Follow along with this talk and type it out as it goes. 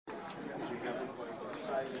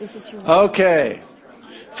This is your Okay.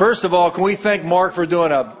 First of all, can we thank Mark for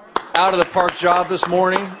doing a out of the park job this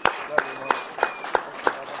morning?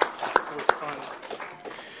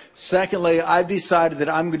 Secondly, I've decided that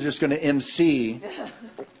I'm just going to MC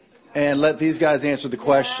and let these guys answer the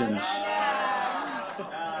questions.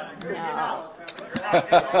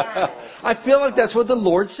 I feel like that's what the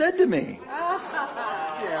Lord said to me.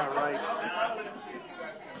 Yeah, right.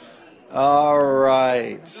 All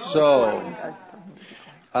right. So,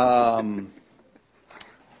 I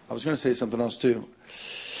was going to say something else too.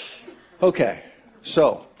 Okay.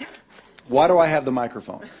 So, why do I have the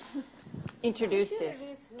microphone? Introduce this.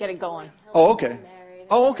 Get it going. Oh, okay.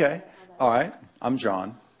 Oh, okay. All right. I'm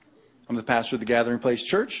John. I'm the pastor of the Gathering Place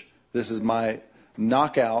Church. This is my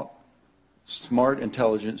knockout, smart,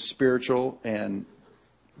 intelligent, spiritual, and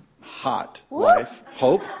hot wife,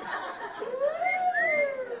 Hope.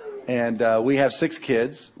 And we have 6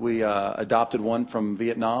 kids. We adopted one from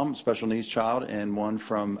Vietnam, special needs child, and one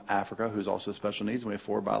from Africa who's also special needs. And we have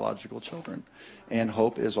 4 biological children. And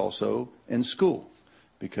Hope is also in school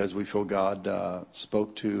because we feel God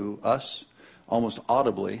spoke to us almost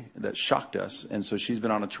audibly that shocked us. And so she's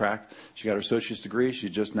been on a track. She got her associate's degree. She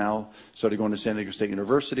just now started going to San Diego State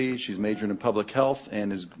University. She's majoring in public health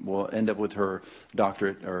and will end up with her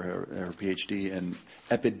doctorate or her PhD in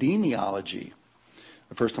epidemiology.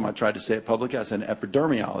 The first time I tried to say it publicly, I said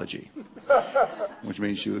epidermiology, which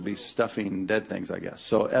means she would be stuffing dead things, I guess.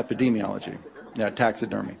 So epidemiology,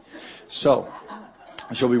 taxidermy. So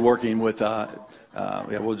she'll be working with,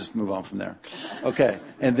 we'll just move on from there. Okay,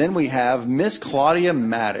 and then we have Miss Claudia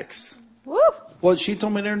Maddux. Woo! Well, she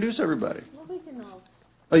told me to introduce everybody.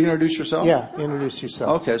 Oh, you introduce yourself? Yeah, introduce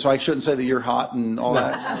yourself. Okay, so I shouldn't say that you're hot and all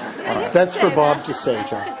that? All right. That's for Bob to say,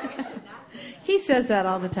 John. He says that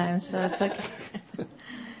all the time, so it's like...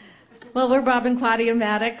 Well, we're Bob and Claudia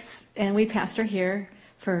Maddux, and we pastor here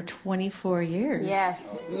for 24 years. Yes.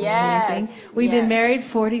 Yes. Amazing. We've been married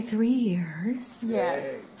 43 years. Yes.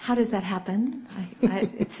 How does that happen?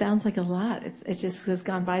 It sounds like a lot. It just has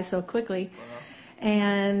gone by so quickly.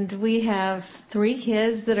 And we have 3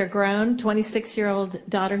 kids that are grown, 26-year-old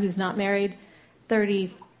daughter who's not married,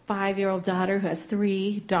 35-year-old daughter who has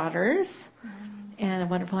 3 daughters, and a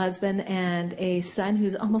wonderful husband, and a son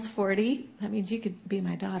who's almost 40. That means you could be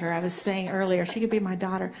my daughter. I was saying earlier, she could be my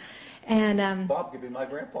daughter. And Bob could be my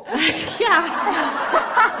grandpa.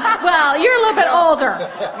 Yeah. Well, you're a little bit older.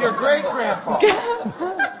 Your great-grandpa.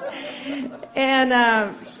 And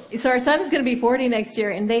so our son's going to be 40 next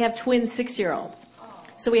year, and they have twin 6-year-olds.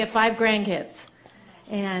 So we have 5 grandkids.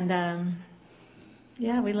 And,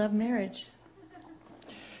 we love marriage.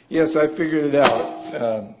 Yes, I figured it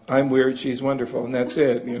out. I'm weird, she's wonderful, and that's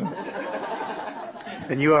it.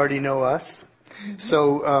 And you already know us.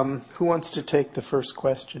 So who wants to take the first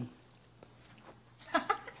question?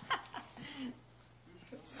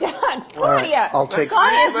 John, Claudia. Right, I'll take.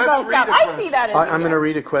 Claudia spoke up. I see that as I'm going to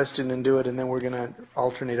read a question and do it, and then we're going to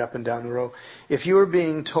alternate up and down the row. If you were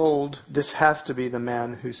being told, this has to be the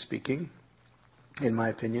man who's speaking, in my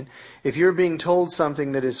opinion. If you're being told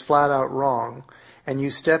something that is flat out wrong, and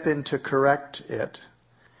you step in to correct it,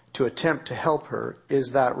 to attempt to help her,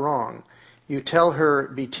 is that wrong? You tell her,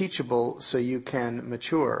 be teachable so you can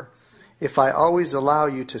mature. If I always allow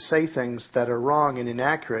you to say things that are wrong and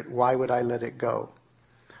inaccurate, why would I let it go?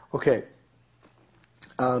 Okay.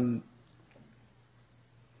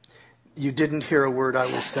 You didn't hear a word I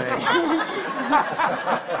was saying.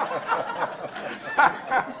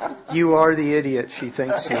 You are the idiot she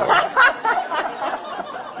thinks you are.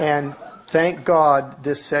 And thank God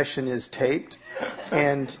this session is taped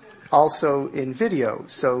and also in video.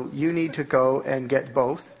 So you need to go and get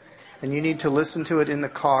both. And you need to listen to it in the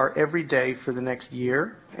car every day for the next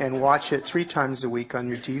year and watch it 3 times a week on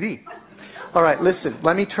your TV. All right, listen,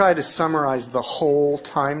 let me try to summarize the whole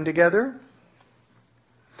time together.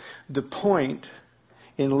 The point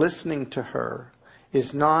in listening to her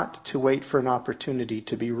is not to wait for an opportunity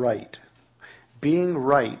to be right. Being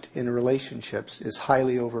right in relationships is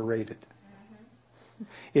highly overrated.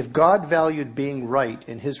 If God valued being right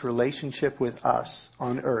in his relationship with us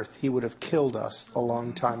on earth, he would have killed us a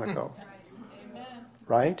long time ago.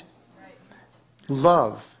 Right?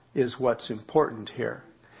 Love is what's important here.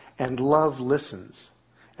 And love listens.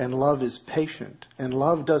 And love is patient. And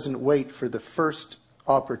love doesn't wait for the first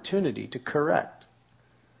opportunity to correct.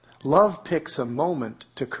 Love picks a moment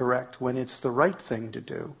to correct when it's the right thing to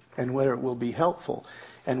do and where it will be helpful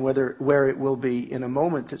and where it will be in a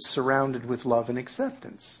moment that's surrounded with love and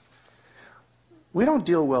acceptance. We don't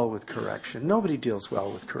deal well with correction. Nobody deals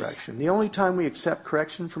well with correction. The only time we accept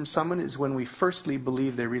correction from someone is when we firstly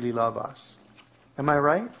believe they really love us. Am I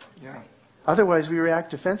right? Yeah. Otherwise, we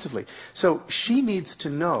react defensively. So she needs to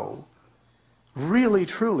know, really,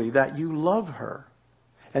 truly, that you love her.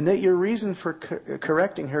 And that your reason for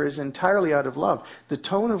correcting her is entirely out of love. The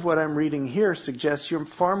tone of what I'm reading here suggests you're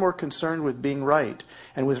far more concerned with being right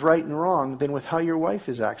and with right and wrong than with how your wife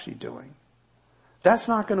is actually doing. That's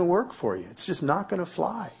not going to work for you. It's just not going to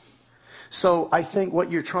fly. So I think what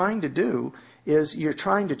you're trying to do is you're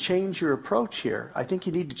trying to change your approach here. I think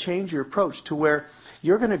you need to change your approach to where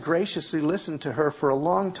you're going to graciously listen to her for a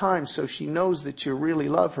long time so she knows that you really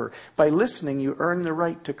love her. By listening, you earn the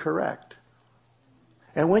right to correct.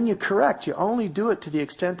 And when you correct, you only do it to the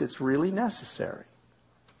extent that's really necessary.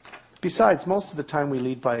 Besides, most of the time we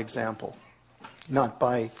lead by example, not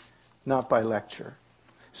by lecture.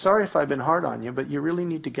 Sorry if I've been hard on you, but you really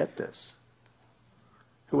need to get this.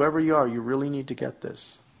 Whoever you are, you really need to get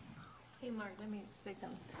this. Hey, Mark, let me say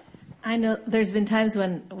something. I know there's been times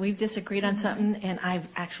when we've disagreed on something and I've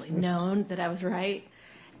actually known that I was right.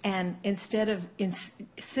 And instead of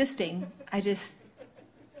insisting, I just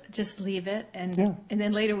leave it, and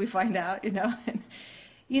then later we find out,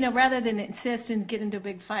 and, rather than insist and get into a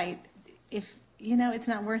big fight, if it's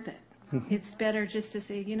not worth it. It's better just to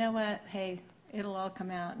say, you know what, hey, it'll all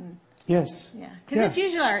come out, and yes, because it's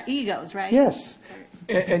usually our egos, right? Yes,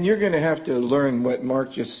 and you're going to have to learn what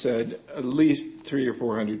Mark just said at least 300 or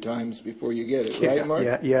 400 times before you get it, right, Mark?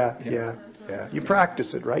 Yeah. You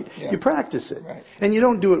practice it, right? Yeah. You practice it, right. And you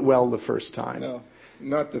don't do it well the first time. No,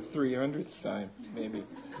 not the 300th time, maybe.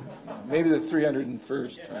 Maybe the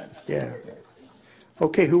 301st time. Yeah.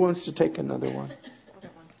 Okay, who wants to take another one?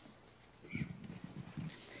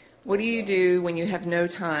 What do you do when you have no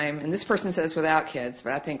time, and this person says without kids,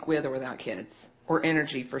 but I think with or without kids, or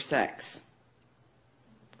energy for sex?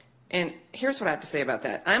 And here's what I have to say about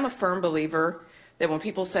that. I'm a firm believer that when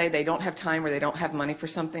people say they don't have time or they don't have money for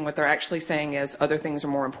something, what they're actually saying is other things are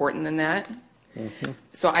more important than that. Mm-hmm.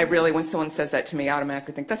 So I really, when someone says that to me, I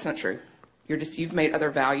automatically think that's not true. You've made other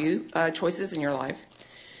value choices in your life.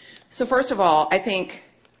 So first of all, I think,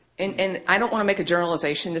 and I don't want to make a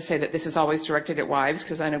generalization to say that this is always directed at wives,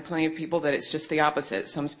 because I know plenty of people that it's just the opposite.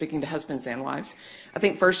 So I'm speaking to husbands and wives. I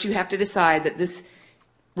think first you have to decide that this,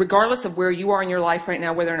 regardless of where you are in your life right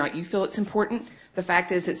now, whether or not you feel it's important, the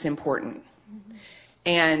fact is it's important. Mm-hmm.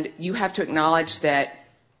 And you have to acknowledge that,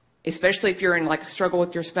 especially if you're in like a struggle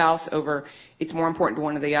with your spouse over it's more important to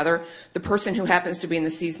one or the other, the person who happens to be in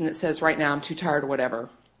the season that says right now I'm too tired or whatever,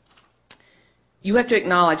 you have to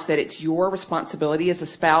acknowledge that it's your responsibility as a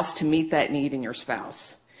spouse to meet that need in your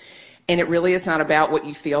spouse. And it really is not about what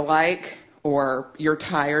you feel like or you're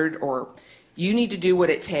tired, or you need to do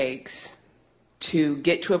what it takes to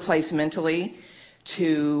get to a place mentally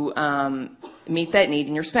to meet that need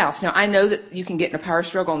in your spouse. Now, I know that you can get in a power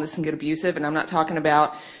struggle and this can get abusive, and I'm not talking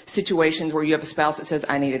about situations where you have a spouse that says,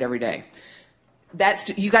 I need it every day.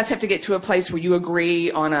 You guys have to get to a place where you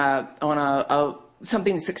agree on a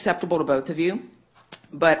something that's acceptable to both of you.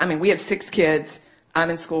 But, I mean, we have 6 kids. I'm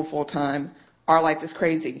in school full time. Our life is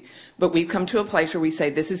crazy. But we've come to a place where we say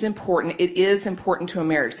this is important. It is important to a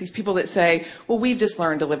marriage. These people that say, well, we've just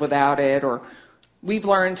learned to live without it, or we've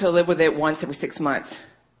learned to live with it once every 6 months.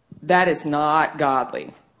 That is not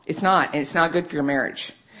godly. It's not, and it's not good for your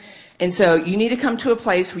marriage. And so you need to come to a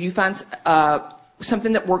place where you find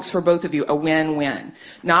something that works for both of you, a win-win,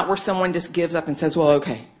 not where someone just gives up and says, well,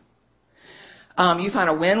 okay. You find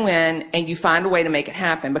a win-win, and you find a way to make it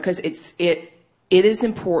happen, because it is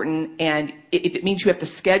important, and if it means you have to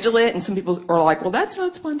schedule it, and some people are like, well, that's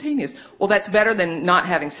not spontaneous. Well, that's better than not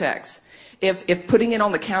having sex. If putting it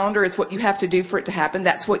on the calendar is what you have to do for it to happen,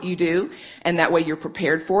 that's what you do, and that way you're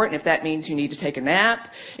prepared for it. And if that means you need to take a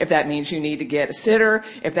nap, if that means you need to get a sitter,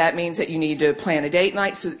 if that means that you need to plan a date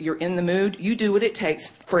night so that you're in the mood, you do what it takes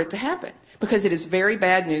for it to happen. Because it is very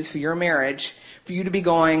bad news for your marriage for you to be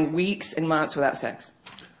going weeks and months without sex.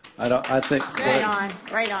 I think.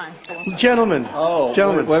 Right on. Gentlemen.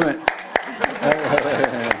 Gentlemen. Wait a minute.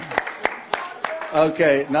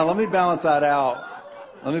 Okay, now let me balance that out.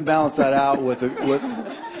 With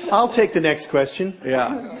I'll take the next question.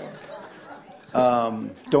 Yeah.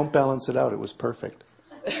 Don't balance it out. It was perfect.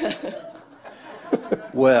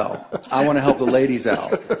 Well, I want to help the ladies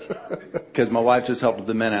out because my wife just helped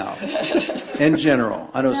the men out. In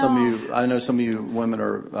general, I know some of you women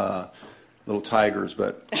are little tigers,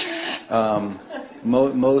 but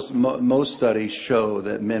most studies show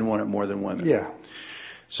that men want it more than women. Yeah.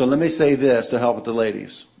 So let me say this to help with the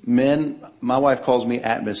ladies. Men, my wife calls me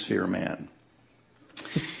atmosphere man.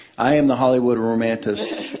 I am the Hollywood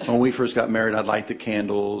romantist. When we first got married, I'd light the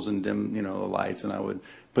candles and dim, the lights, and I would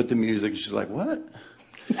put the music, and she's like, what?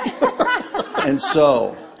 And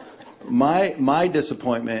so My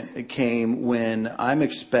disappointment came when I'm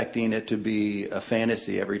expecting it to be a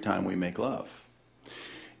fantasy every time we make love.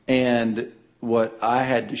 And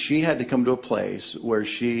she had to come to a place where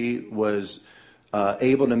she was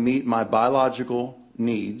able to meet my biological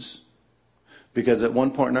needs. Because at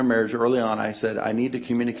one point in our marriage, early on, I said, I need to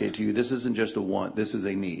communicate to you, this isn't just a want, this is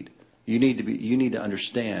a need. You need to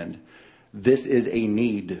understand, this is a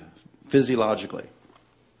need physiologically.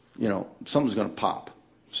 Something's going to pop.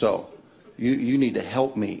 So you need to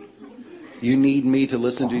help me. You need me to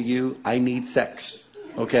listen to you. I need sex.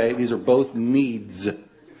 Okay? These are both needs.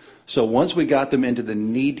 So once we got them into the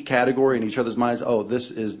need category in each other's minds,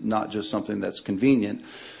 this is not just something that's convenient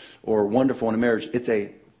or wonderful in a marriage. It's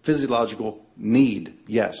a physiological need.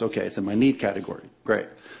 Yes, okay, it's in my need category. Great.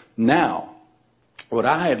 Now, what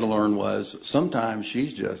I had to learn was sometimes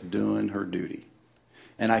she's just doing her duty.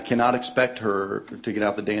 And I cannot expect her to get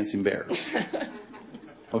out the dancing bears.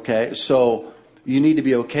 Okay, so you need to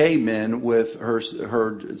be okay, men, with her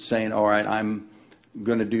saying, all right, I'm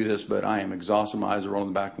going to do this, but I am exhausted. My eyes are rolling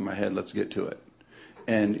the back of my head. Let's get to it.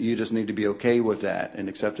 And you just need to be okay with that and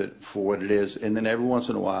accept it for what it is. And then every once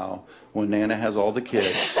in a while, when Nana has all the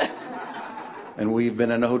kids, and we've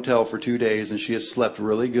been in a hotel for 2 days and she has slept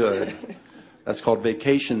really good, that's called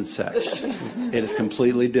vacation sex. It is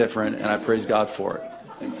completely different, and I praise God for it.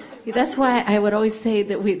 That's why I would always say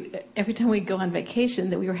that every time we'd go on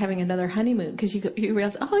vacation, that we were having another honeymoon, because you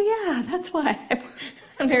realize, that's why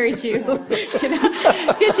I married you. Because you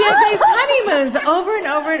have these honeymoons over and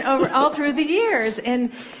over and over all through the years.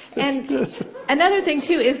 And another thing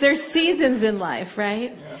too is there's seasons in life,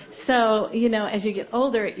 right? Yeah. So, as you get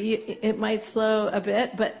older, it might slow a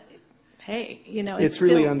bit, but hey, it's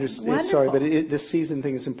really wonderful. Sorry, but this season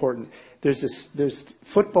thing is important. There's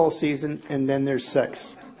football season, and then there's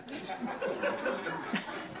sex.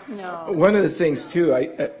 No. One of the things too,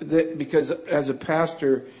 because as a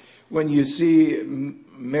pastor, when you see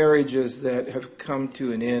marriages that have come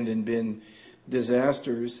to an end and been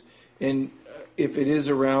disasters, and if it is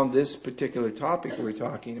around this particular topic we're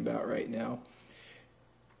talking about right now,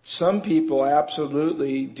 some people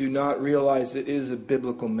absolutely do not realize it is a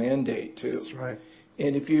biblical mandate too. That's right.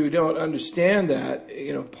 And if you don't understand that,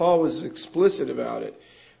 Paul was explicit about it.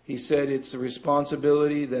 He said it's the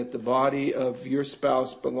responsibility that the body of your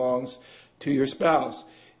spouse belongs to your spouse,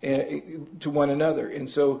 and to one another. And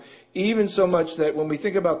so even so much that when we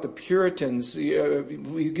think about the Puritans,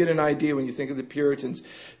 you get an idea when you think of the Puritans.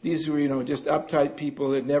 These were, just uptight people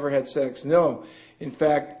that never had sex. No. In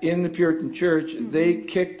fact, in the Puritan church, they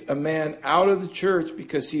kicked a man out of the church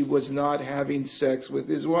because he was not having sex with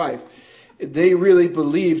his wife. They really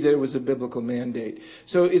believed that it was a biblical mandate.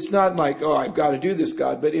 So it's not like, I've got to do this,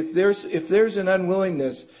 God. But if there's an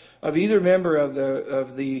unwillingness of either member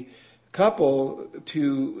of the couple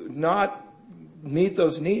to not meet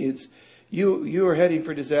those needs, you are heading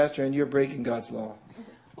for disaster, and you're breaking God's law.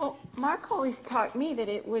 Well, Mark always taught me that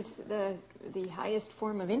it was the highest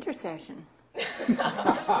form of intercession.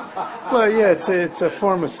 Well, yeah, it's a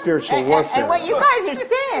form of spiritual warfare. And what you guys are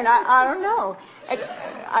saying, I don't know.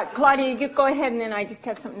 Claudia, you go ahead, and then I just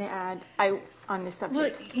have something to add on this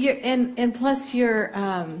subject. Well, and plus you're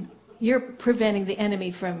preventing the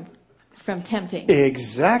enemy from tempting.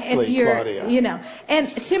 Exactly, Claudia.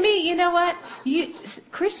 And to me, you know what?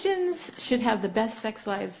 Christians should have the best sex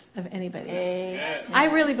lives of anybody. I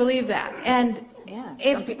really believe that. And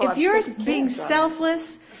if you're being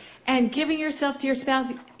selfless and giving yourself to your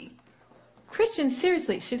spouse, Christians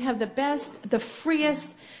seriously should have the best, the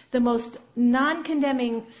freest, the most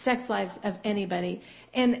non-condemning sex lives of anybody.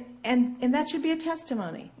 And that should be a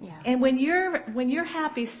testimony. Yeah. And when you're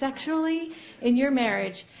happy sexually in your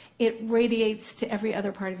marriage, it radiates to every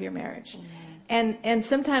other part of your marriage. Mm-hmm. And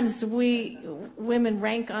sometimes we women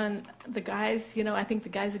rank on the guys. I think the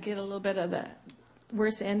guys would get a little bit of the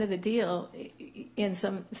worst end of the deal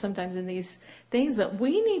sometimes in these things. But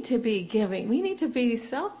we need to be giving. We need to be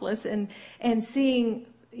selfless and seeing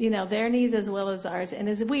their needs as well as ours. And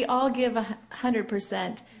as we all give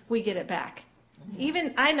 100%, we get it back. Mm-hmm.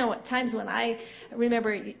 Even I know at times when I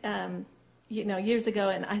remember years ago,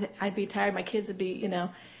 and I'd be tired. My kids would be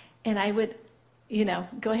and I would,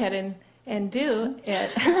 go ahead and do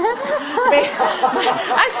it. I'm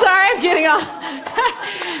sorry, I'm getting off.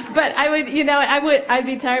 But I would, I'd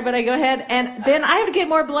be tired, but I go ahead, and then I would get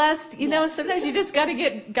more blessed. Sometimes you just got to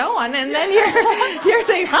get going, and then you're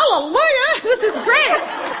saying, "Hallelujah, this is great."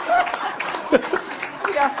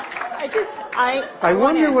 I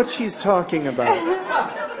wonder what she's talking about.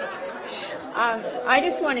 I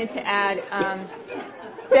just wanted to add.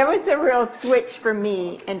 There was a real switch for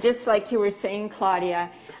me, and just like you were saying, Claudia,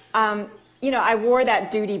 I wore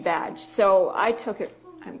that duty badge, so I took it.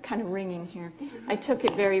 I'm kind of ringing here. I took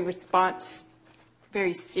it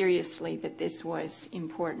very seriously that this was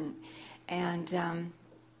important. And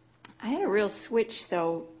I had a real switch,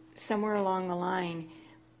 though, somewhere along the line.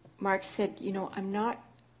 Mark said, I'm not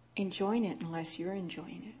enjoying it unless you're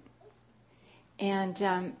enjoying it. And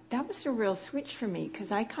that was a real switch for me,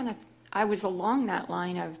 because I was along that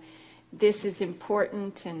line of this is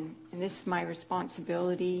important and this is my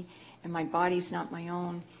responsibility and my body's not my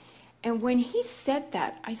own. And when he said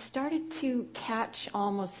that, I started to catch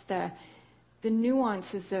almost the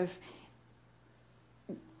nuances of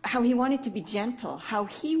how he wanted to be gentle, how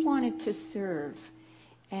he wanted to serve.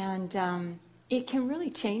 And it can really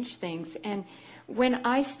change things. And when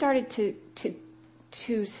I started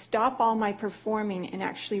to stop all my performing and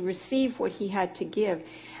actually receive what he had to give,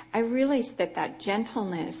 I realized that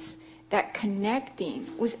gentleness, that connecting,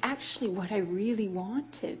 was actually what I really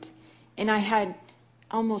wanted. And I had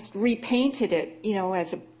almost repainted it,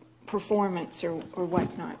 as a performance or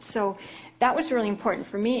whatnot. So that was really important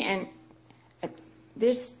for me. And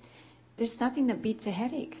there's nothing that beats a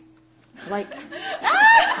headache.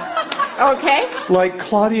 Okay? Like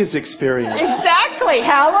Claudia's experience. Exactly.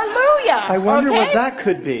 Hallelujah. I wonder what that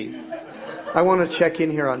could be. I want to check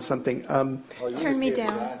in here on something. Turn me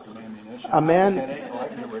down. A man. I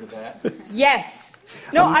can get rid of that. Yes.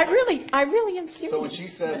 No, I really am serious. So when she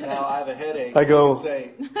says now I have a headache, I go, you can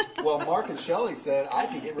say, well, Mark and Shelley said I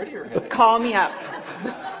can get rid of your headache. Call me up.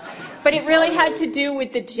 But it really had to do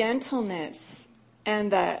with the gentleness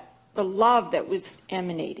and the love that was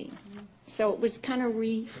emanating. So it was kind of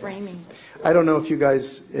reframing. I don't know if you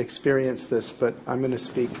guys experience this, but I'm going to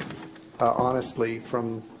speak honestly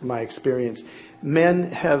from my experience. Men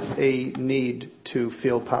have a need to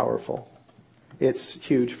feel powerful. It's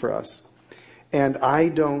huge for us. And I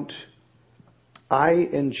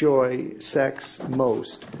enjoy sex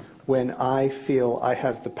most when I feel I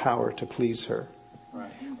have the power to please her. Right.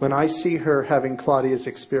 When I see her having Claudia's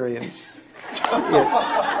experience,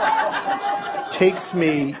 it takes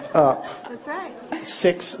me up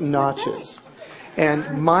 6 notches.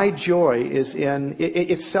 And my joy is in,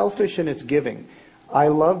 it's selfish and it's giving. I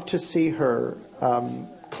love to see her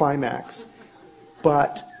climax,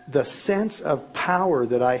 but the sense of power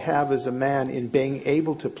that I have as a man in being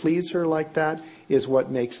able to please her like that is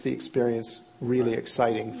what makes the experience really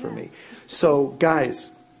exciting for me. So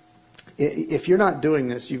guys, if you're not doing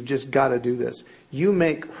this, you've just got to do this. You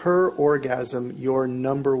make her orgasm your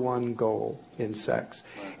number one goal in sex.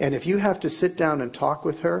 And if you have to sit down and talk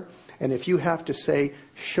with her, and if you have to say,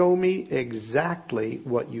 show me exactly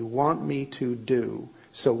what you want me to do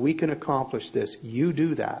so we can accomplish this, you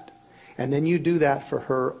do that. And then you do that for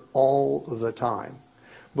her all the time.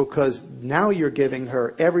 Because now you're giving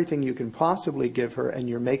her everything you can possibly give her, and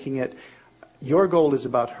you're making it, your goal is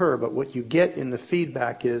about her, but what you get in the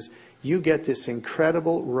feedback is you get this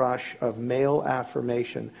incredible rush of male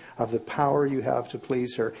affirmation of the power you have to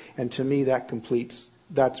please her. And to me,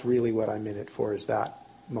 that's really what I'm in it for, is that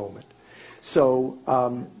moment.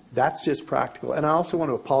 So that's just practical. And I also want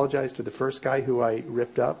to apologize to the first guy who I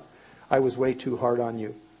ripped up. I was way too hard on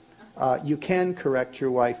you. You can correct your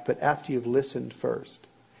wife, but after you've listened first.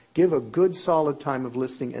 Give a good solid time of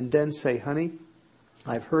listening and then say, honey,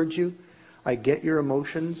 I've heard you. I get your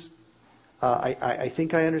emotions. I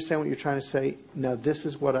think I understand what you're trying to say. Now this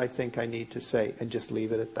is what I think I need to say, and just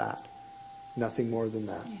leave it at that. Nothing more than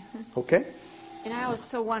that. Okay? And I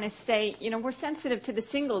also want to say, we're sensitive to the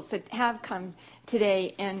singles that have come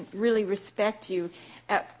today and really respect you.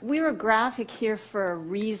 We were graphic here for a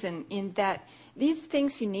reason, in that these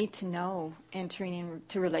things you need to know entering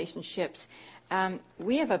into relationships.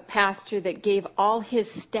 We have a pastor that gave all his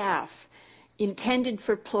staff, intended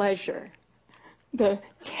for pleasure, the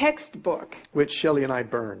textbook. Which Shelley and I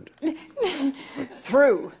burned.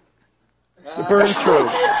 Through. Burned through.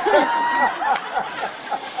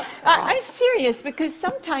 I'm serious, because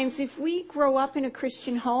sometimes if we grow up in a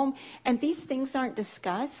Christian home and these things aren't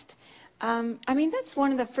discussed, that's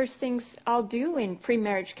one of the first things I'll do in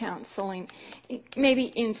pre-marriage counseling, maybe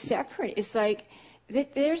in separate. It's like,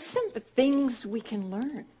 there's some things we can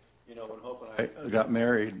learn. When Hope and I got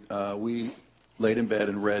married, we laid in bed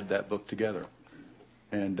and read that book together.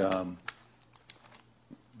 And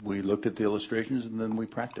we looked at the illustrations, and then we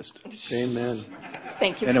practiced. Amen.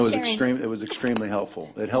 Thank you. And for it was sharing. It was extremely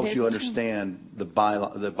helpful. It helps you understand the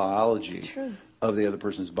biology of the other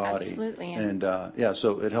person's body. Absolutely. And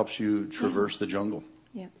so it helps you traverse the jungle.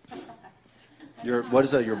 Yeah. What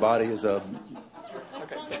is that? Your body is a.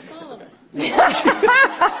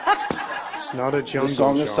 It's not a jungle. The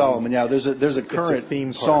Song of John. Solomon. Yeah, there's a current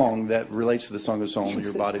theme park. song that relates to the Song of Solomon. It's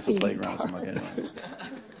Your a body's a theme playground. park. Something like that. Anyway.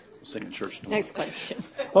 We'll sing in church tomorrow. Next question.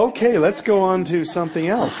 Okay, let's go on to something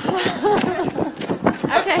else.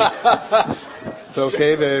 Okay. It's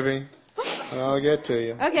okay, baby. I'll get to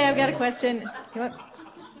you. Okay, I've got a question. You want-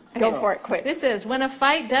 Go for it, quick. This is, when a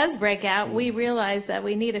fight does break out, we realize that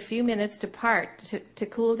we need a few minutes to part, to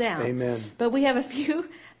cool down. Amen. But we have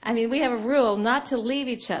we have a rule not to leave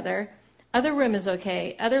each other. Other room is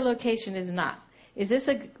okay, other location is not. Is this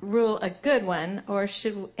rule a good one, or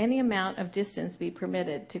should any amount of distance be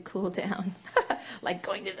permitted to cool down? Like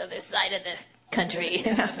going to the other side of the country.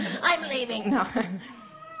 I'm leaving. No.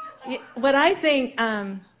 What I think...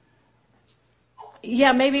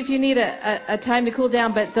 yeah, maybe if you need a time to cool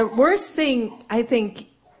down. But the worst thing I think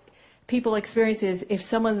people experience is if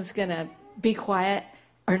someone's going to be quiet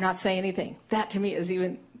or not say anything. That to me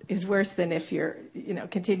is worse than if you're,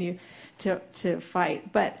 continue to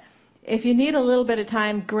fight. But if you need a little bit of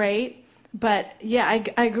time, great. But yeah,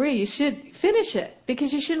 I agree. You should finish it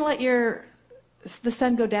because you shouldn't let the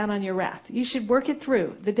sun go down on your wrath. You should work it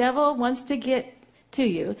through. The devil wants to get to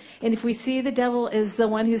you. And if we see the devil is the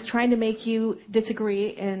one who's trying to make you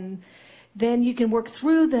disagree, and then you can work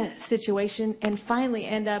through the situation and finally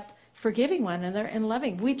end up forgiving one another and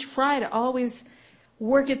loving. We try to always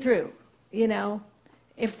work it through.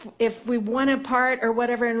 If we want to part or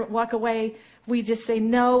whatever and walk away, we just say,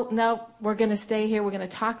 no, we're going to stay here. We're going to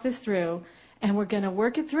talk this through, and we're going to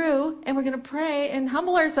work it through, and we're going to pray and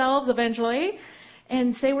humble ourselves eventually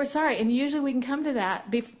and say we're sorry. And usually we can come to that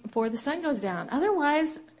before the sun goes down.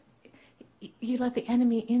 Otherwise, you let the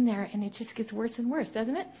enemy in there, and it just gets worse and worse,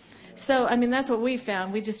 doesn't it? So, that's what we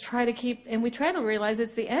found. We just try to we try to realize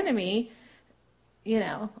it's the enemy,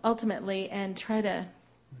 ultimately, and try to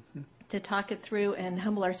talk it through and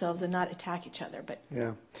humble ourselves and not attack each other. But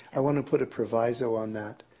yeah, I want to put a proviso on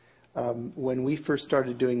that. When we first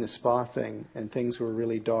started doing the spa thing and things were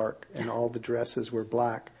really dark and all the dresses were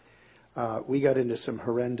black, we got into some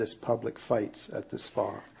horrendous public fights at the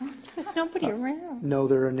spa. There's nobody around. No,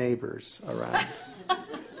 there are neighbors around.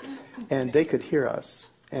 And they could hear us.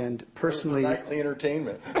 And personally, Nightly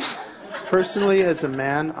entertainment. personally, as a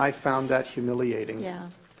man, I found that humiliating. Yeah.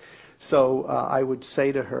 So I would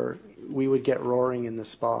say to her, we would get roaring in the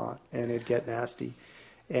spa, and it'd get nasty.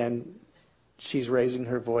 And she's raising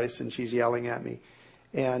her voice, and she's yelling at me.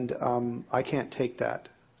 And I can't take that.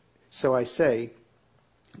 So I say,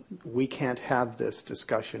 we can't have this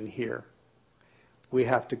discussion here. We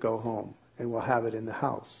have to go home, and we'll have it in the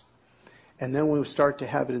house. And then when we start to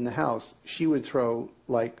have it in the house, she would throw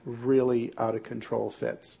really out of control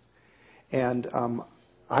fits. And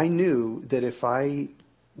I knew that if I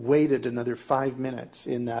waited another 5 minutes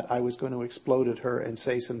in that, I was going to explode at her and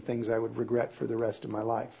say some things I would regret for the rest of my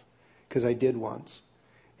life. Because I did once.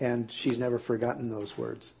 And she's never forgotten those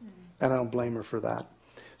words. And I don't blame her for that.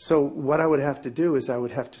 So what I would have to do is I would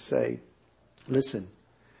have to say, listen,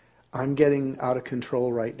 I'm getting out of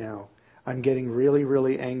control right now. I'm getting really,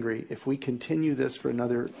 really angry. If we continue this for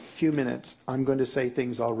another few minutes, I'm going to say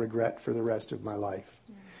things I'll regret for the rest of my life.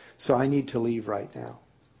 Yeah. So I need to leave right now.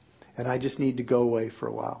 And I just need to go away for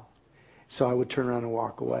a while. So I would turn around and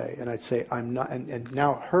walk away. And I'd say, I'm not. And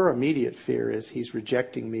now her immediate fear is he's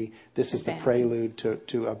rejecting me. This is the prelude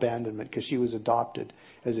to abandonment, because she was adopted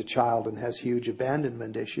as a child and has huge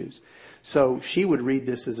abandonment issues. So she would read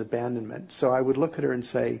this as abandonment. So I would look at her and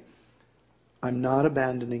say, I'm not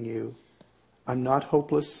abandoning you. I'm not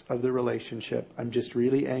hopeless of the relationship. I'm just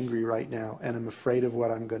really angry right now, and I'm afraid of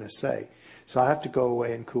what I'm going to say. So I have to go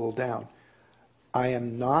away and cool down. I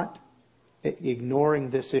am not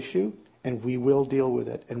ignoring this issue, and we will deal with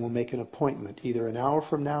it, and we'll make an appointment, either an hour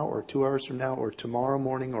from now or 2 hours from now or tomorrow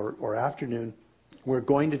morning or afternoon. We're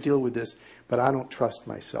going to deal with this, but I don't trust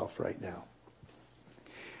myself right now.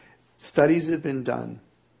 Studies have been done,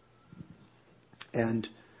 and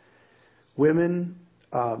women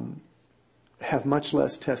have much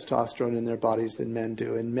less testosterone in their bodies than men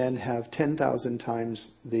do, and men have 10,000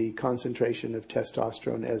 times the concentration of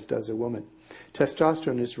testosterone as does a woman.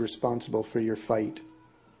 Testosterone is responsible for your fight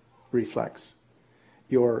reflex,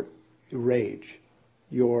 your rage,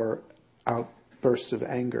 your outbursts of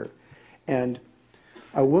anger. And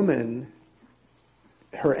a woman,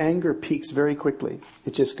 her anger peaks very quickly.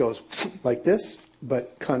 It just goes like this,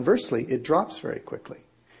 but conversely, it drops very quickly.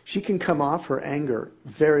 She can come off her anger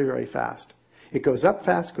very, very fast. It goes up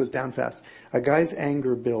fast, goes down fast. A guy's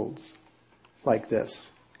anger builds like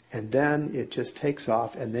this, and then it just takes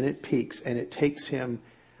off, and then it peaks, and it takes him,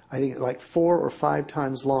 I think, 4 or 5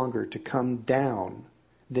 times longer to come down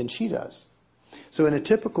than she does. So in a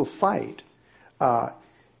typical fight,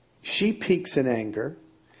 She peaks in anger.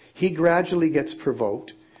 He gradually gets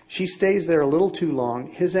provoked. She stays there a little too long.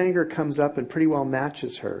 His anger comes up and pretty well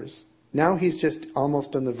matches hers. Now he's just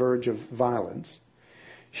almost on the verge of violence.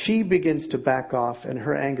 She begins to back off, and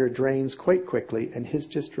her anger drains quite quickly, and his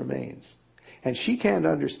just remains. And she can't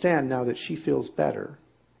understand, now that she feels better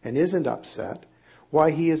and isn't upset,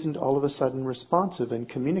 why he isn't all of a sudden responsive and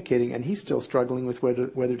communicating, and he's still struggling with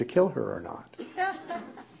whether to kill her or not.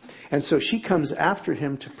 And so she comes after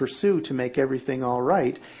him to pursue, to make everything all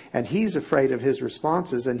right, and he's afraid of his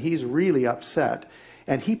responses, and he's really upset.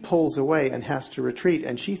 And he pulls away and has to retreat,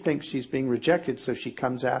 and she thinks she's being rejected, so she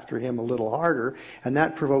comes after him a little harder, and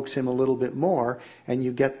that provokes him a little bit more, and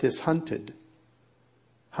you get this hunted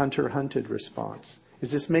response.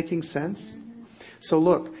 Is this making sense? So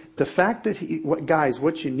look, the fact that guys,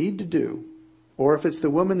 what you need to do, or if it's the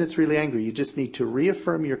woman that's really angry, you just need to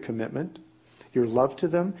reaffirm your commitment, your love to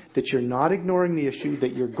them, that you're not ignoring the issue,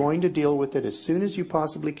 that you're going to deal with it as soon as you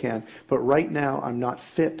possibly can. But right now, I'm not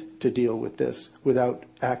fit to deal with this without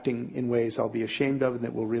acting in ways I'll be ashamed of and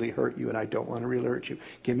that will really hurt you, and I don't want to really hurt you.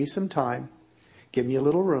 Give me some time, give me a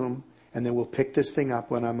little room, and then we'll pick this thing up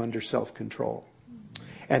when I'm under self-control.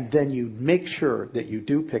 And then you make sure that you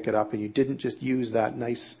do pick it up and you didn't just use that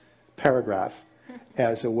nice paragraph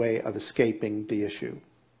as a way of escaping the issue.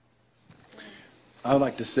 I would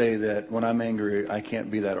like to say that when I'm angry, I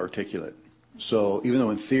can't be that articulate. So even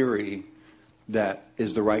though in theory that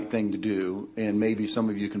is the right thing to do, and maybe some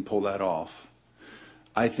of you can pull that off,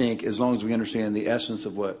 I think as long as we understand the essence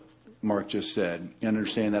of what Mark just said and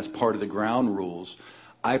understand that's part of the ground rules,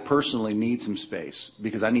 I personally need some space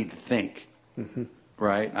because I need to think,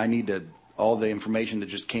 right? I need to, all the information that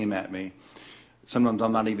just came at me. Sometimes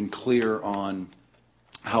I'm not even clear on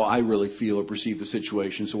how I really feel or perceive the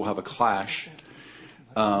situation, so we'll have a clash.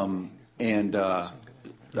 At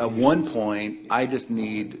one point, I just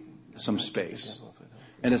need some space,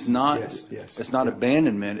 and it's not it's not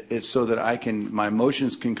abandonment. It's so that my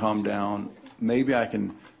emotions can calm down. Maybe I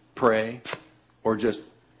can pray, or just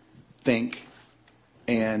think.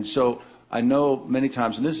 And so I know many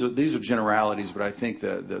times, and these are generalities, but I think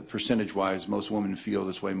the percentage-wise, most women feel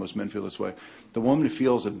this way, most men feel this way. The woman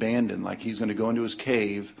feels abandoned, like he's going to go into his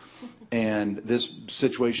cave, and this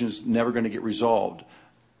situation is never going to get resolved.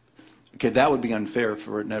 Okay, that would be unfair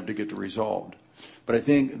for it never to get resolved. But I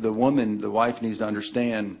think the wife needs to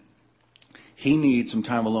understand he needs some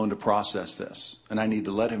time alone to process this, and I need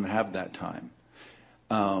to let him have that time.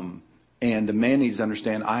 And the man needs to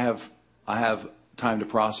understand I have time to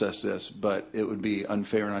process this, but it would be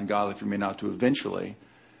unfair and ungodly for me not to eventually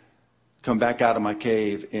come back out of my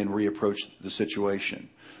cave and reapproach the situation.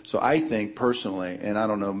 So I think personally, and I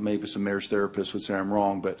don't know, maybe some marriage therapists would say I'm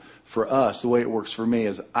wrong, but for us, the way it works for me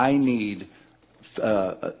is I need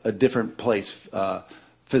a different place,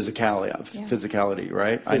 physicality,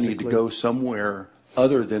 right? Physically. I need to go somewhere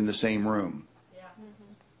other than the same room. Yeah.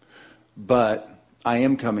 But I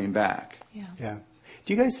am coming back. Yeah.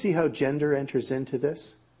 Do you guys see how gender enters into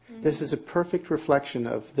this? This is a perfect reflection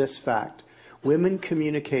of this fact. Women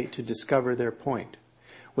communicate to discover their point.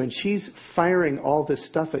 When she's firing all this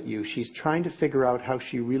stuff at you, she's trying to figure out how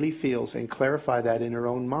she really feels and clarify that in her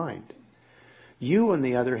own mind. You, on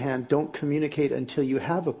the other hand, don't communicate until you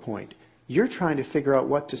have a point. You're trying to figure out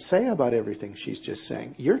what to say about everything she's just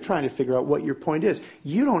saying. You're trying to figure out what your point is.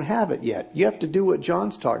 You don't have it yet. You have to do what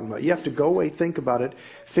John's talking about. You have to go away, think about it,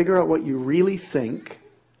 figure out what you really think,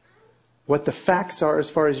 what the facts are as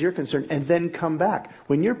far as you're concerned, and then come back.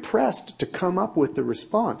 When you're pressed to come up with the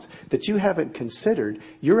response that you haven't considered,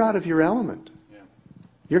 you're out of your element. Yeah.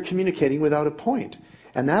 You're communicating without a point,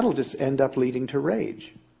 and that'll just end up leading to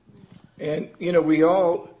rage. And, we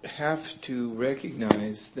all have to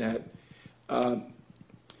recognize that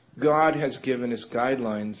God has given us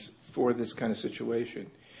guidelines for this kind of situation.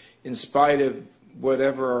 In spite of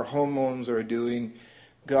whatever our hormones are doing,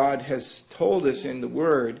 God has told us in the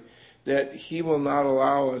Word that He will not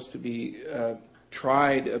allow us to be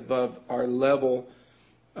tried above our level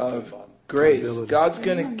of grace. God's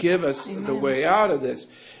going to give us the way out of this.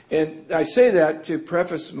 And I say that to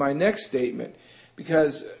preface my next statement,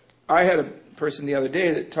 because I had a person the other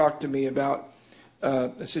day that talked to me about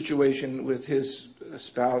a situation with his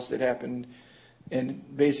spouse that happened, and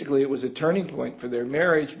basically it was a turning point for their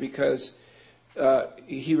marriage, because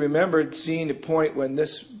he remembered seeing a point when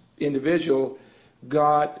this individual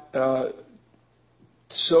got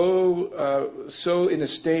so in a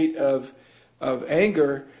state of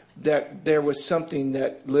anger that there was something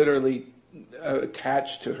that literally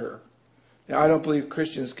attached to her. Now, I don't believe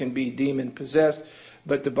Christians can be demon possessed,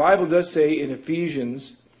 but the Bible does say in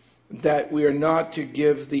Ephesians that we are not to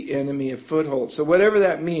give the enemy a foothold. So whatever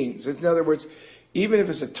that means, in other words, even if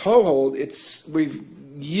it's a toehold, we've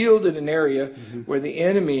yielded an area where the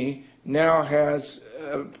enemy now has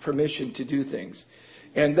permission to do things.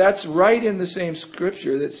 And that's right in the same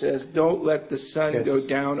scripture that says, don't let the sun go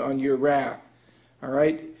down on your wrath. All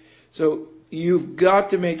right? So you've got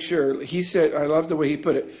to make sure. He said, I love the way he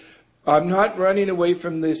put it, I'm not running away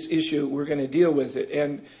from this issue. We're going to deal with it.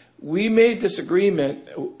 And we made this agreement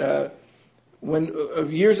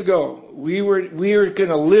years ago. We were going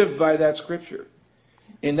to live by that scripture.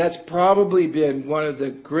 And that's probably been one of the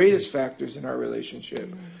greatest factors in our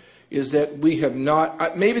relationship, is that we have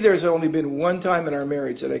not, maybe there's only been one time in our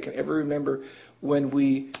marriage that I can ever remember when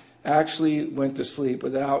we actually went to sleep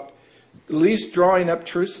without at least drawing up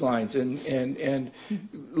truce lines and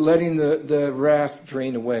letting the wrath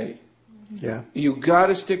drain away. Yeah. You got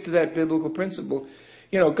to stick to that biblical principle.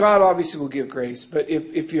 You know, God obviously will give grace, but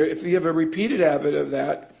if you have a repeated habit of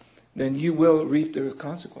that, then you will reap the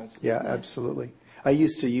consequences. Yeah, absolutely. I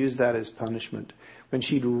used to use that as punishment. When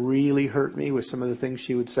she'd really hurt me with some of the things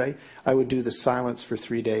she would say, I would do the silence for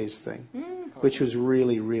 3 days thing, which was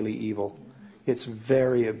really, really evil. It's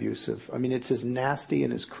very abusive. I mean, it's as nasty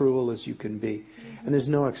and as cruel as you can be. And there's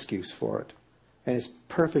no excuse for it. And it's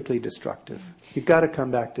perfectly destructive. You've got to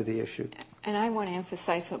come back to the issue. And I want to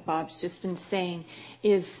emphasize what Bob's just been saying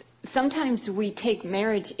is sometimes we take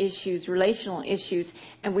marriage issues, relational issues,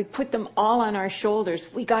 and we put them all on our shoulders.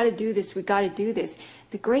 We got to do this. We got to do this.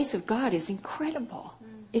 The grace of God is incredible.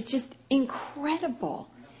 It's just incredible.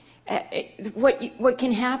 What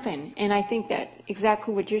can happen. And I think that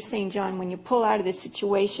exactly what you're saying, John, when you pull out of the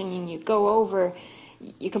situation and you go over,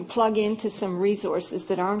 you can plug into some resources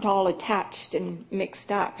that aren't all attached and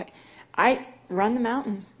mixed up. I run the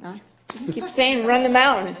mountain. I just keep saying run the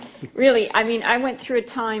mountain. Really, I mean, I went through a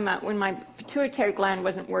time when my pituitary gland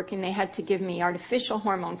wasn't working. They had to give me artificial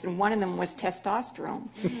hormones, and one of them was testosterone.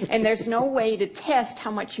 And there's no way to test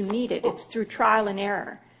how much you need it. It's through trial and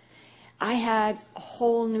error. I had a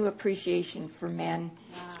whole new appreciation for men,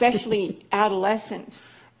 especially adolescent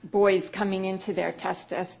boys coming into their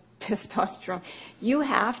testosterone. You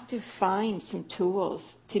have to find some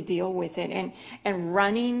tools to deal with it, and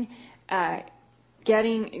running,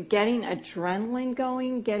 getting adrenaline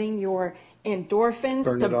going, getting your endorphins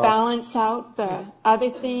to balance out the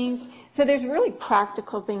other things. So there's really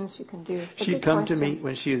practical things you can do. She'd come to me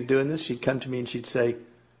when she was doing this. She'd come to me and she'd say,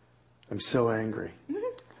 "I'm so angry."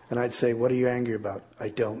 And I'd say, "What are you angry about?" "I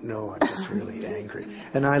don't know. I'm just really angry."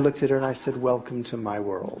 And I looked at her and I said, "Welcome to my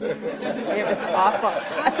world." It was awful.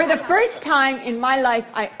 For the first time in my life,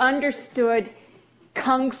 I understood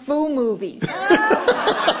kung fu movies.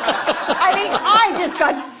 I mean, I just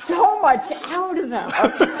got so much out of them.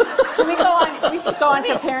 Okay. So we should go on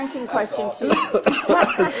to parenting question 2.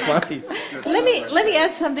 That's funny. Let me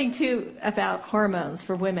add something too about hormones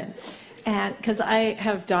for women. And because I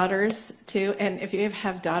have daughters too, and if you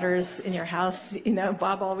have daughters in your house, you know,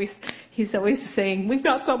 Bob he's always saying, "We've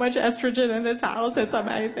got so much estrogen in this house, it's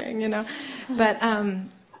amazing," you know. But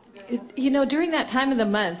you know, during that time of the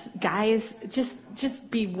month, guys, just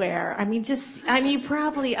beware. I mean, you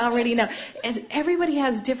probably already know. As everybody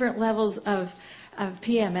has different levels of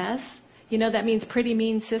PMS. You know, that means pretty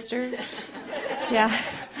mean sister. Yeah.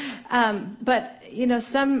 But you know,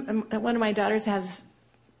 one of my daughters has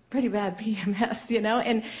pretty bad PMS, you know,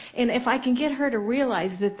 and if I can get her to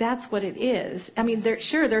realize that that's what it is, I mean,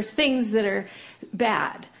 there's things that are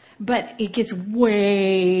bad, but it gets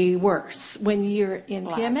way worse when you're in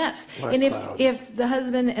PMS. And if the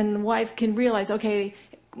husband and the wife can realize, okay,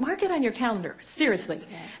 mark it on your calendar, seriously,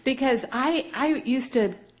 because I'd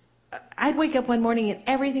wake up one morning and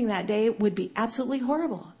everything that day would be absolutely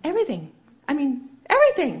horrible. Everything. I mean,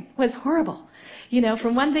 everything was horrible. You know,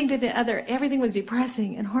 from one thing to the other, everything was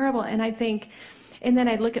depressing and horrible. And and then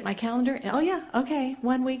I'd look at my calendar and, oh yeah, okay,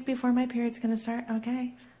 1 week before my period's going to start.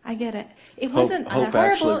 Okay, I get it. It wasn't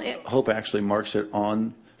horrible. Hope actually marks it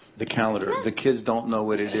on the calendar. The kids don't know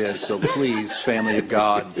what it is, so please, family of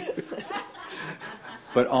God.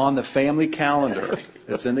 But on the family calendar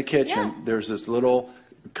that's in the kitchen, there's this little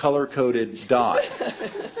color-coded dot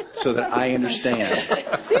so that I understand.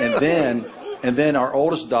 And then our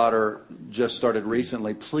oldest daughter just started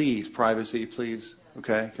recently, please, privacy, please,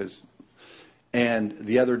 okay? And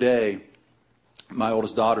the other day, my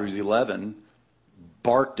oldest daughter, who's 11,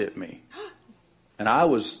 barked at me. And I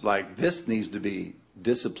was like, this needs to be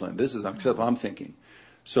disciplined. This is unacceptable, I'm thinking.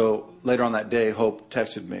 So later on that day, Hope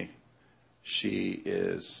texted me. She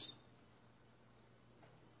is,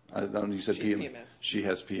 I don't know, you said She's PMS. PMS. She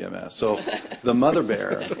has PMS. So the mother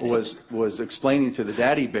bear was explaining to the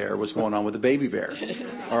daddy bear what's going on with the baby bear.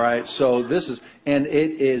 All right. So it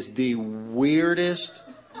is the weirdest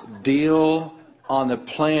deal on the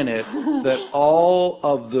planet that all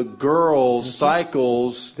of the girls'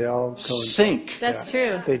 cycles They all sync. That's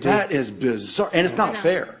true. They do. That is bizarre, and it's not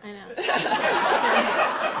fair. I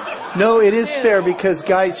know. No, it is fair because,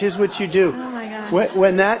 guys, here's what you do. Oh my gosh.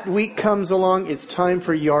 When that week comes along, it's time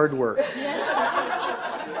for yard work.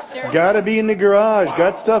 Sure. Got to be in the garage.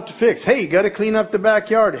 Got stuff to fix. Hey, got to clean up the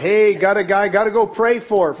backyard. Hey, got to go pray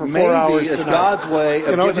for 4 hours Maybe it's tonight. God's way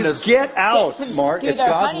of giving just us. get out. Mark, Do it's their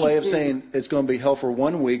God's way of honeydew. saying it's going to be hell for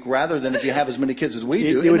 1 week rather than if you have as many kids as we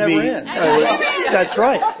do, It would never be. ends. That's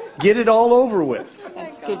right. Get it all over with.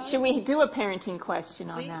 That's good. Should we do a parenting question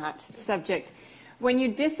on that subject? When you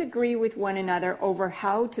disagree with one another over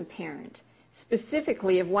how to parent,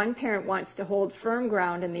 specifically if one parent wants to hold firm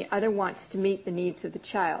ground and the other wants to meet the needs of the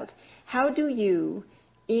child, how do you,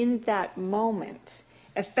 in that moment,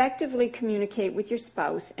 effectively communicate with your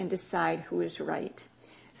spouse and decide who is right?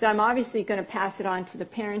 So I'm obviously going to pass it on to the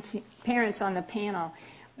parents on the panel,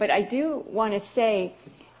 but I do want to say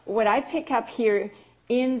what I pick up here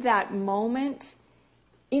in that moment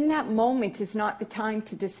is not the time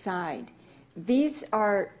to decide. These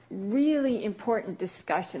are really important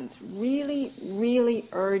discussions. Really, really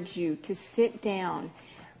urge you to sit down.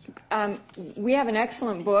 We have an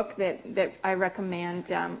excellent book that I recommend,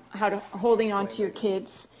 Holding On to Your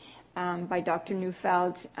Kids, by Dr.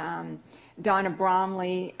 Neufeld. Donna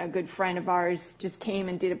Bromley, a good friend of ours, just came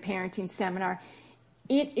and did a parenting seminar.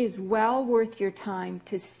 It is well worth your time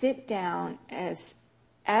to sit down as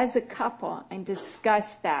a couple and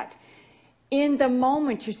discuss that. In the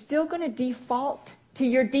moment, you're still going to default to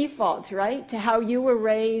your default, right? To how you were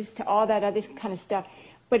raised, to all that other kind of stuff.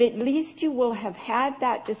 But at least you will have had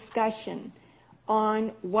that discussion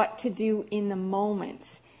on what to do in the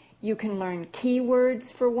moments. You can learn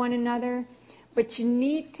keywords for one another, but you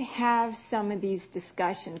need to have some of these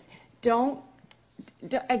discussions. Don't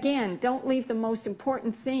leave the most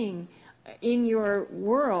important thing in your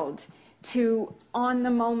world to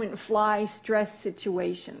on-the-moment fly stress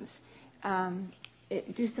situations.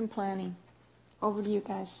 Do some planning. Over to you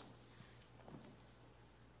guys.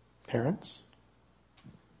 Parents?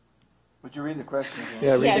 Would you read the question again?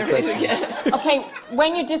 Yeah, read the Yes. question. Okay,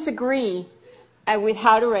 when you disagree with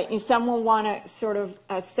how to rate, some will want to sort of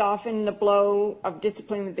soften the blow of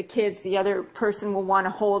discipline with the kids. The other person will want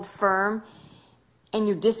to hold firm. And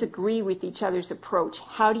you disagree with each other's approach.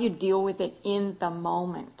 How do you deal with it in the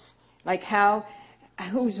moment? Like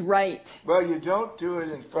who's right? Well, you don't do it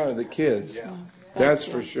in front of the kids. Yeah. That's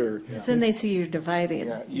for sure. So then they see you're divided.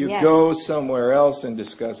 Yeah. You Yeah. go somewhere else and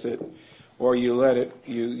discuss it, or you let it.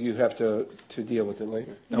 You have to deal with it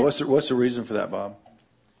later. Now, what's the reason for that, Bob?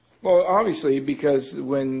 Well, obviously, because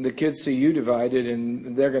when the kids see you divided,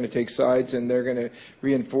 and they're going to take sides, and they're going to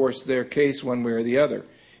reinforce their case one way or the other,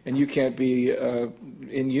 and you can't be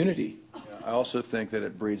in unity. I also think that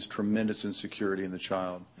it breeds tremendous insecurity in the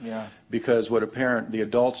child. Yeah. Because the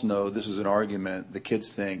adults know this is an argument. The kids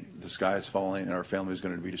think the sky is falling and our family is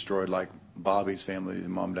going to be destroyed, like Bobby's family.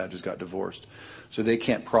 Mom and Dad just got divorced. So they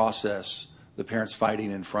can't process the parents fighting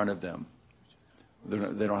in front of them.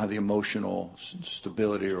 They don't have the emotional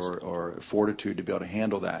stability or fortitude to be able to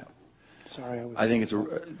handle that. Sorry, I think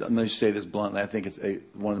let me say this bluntly. I think it's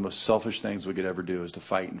one of the most selfish things we could ever do is to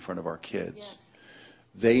fight in front of our kids. Yes.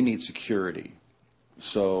 They need security.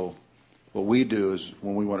 So what we do is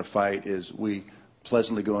when we want to fight is we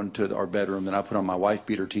pleasantly go into our bedroom and I put on my wife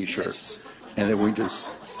beater T-shirt. Yes. And then we just...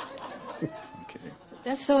 Okay.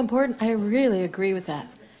 That's so important. I really agree with that.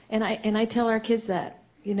 And I tell our kids that,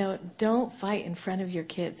 don't fight in front of your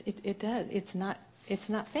kids. It does. It's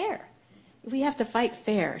not fair. We have to fight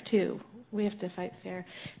fair too. We have to fight fair.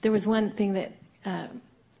 There was one thing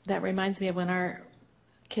that reminds me of when our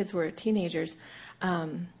kids were teenagers.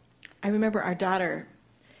 I remember our daughter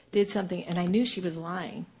did something, and I knew she was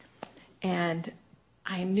lying. And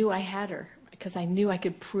I knew I had her because I knew I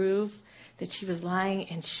could prove that she was lying,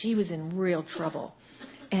 and she was in real trouble.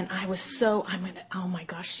 And I was oh my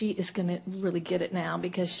gosh, she is going to really get it now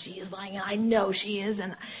because she is lying, and I know she is.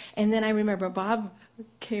 And then I remember Bob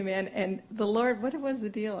came in, and the Lord, what was the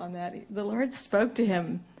deal on that? The Lord spoke to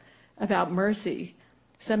him about mercy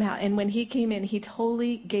somehow. And when he came in, he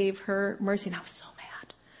totally gave her mercy. And I was so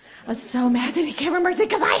mad. I was so mad that he gave her mercy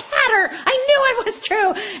because I had her. I knew it was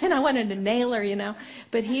true. And I wanted to nail her,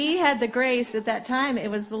 But he had the grace at that time. It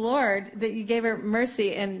was the Lord that you gave her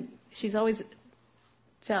mercy. And she's always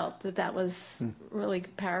felt that was really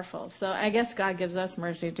powerful. So I guess God gives us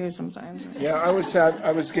mercy too sometimes. Yeah, I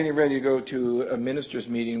was getting ready to go to a ministers'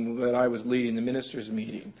 meeting, but I was leading the ministers'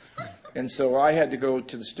 meeting. And so I had to go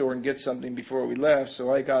to the store and get something before we left.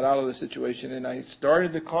 So I got out of the situation and I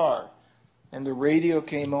started the car and the radio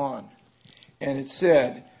came on. And it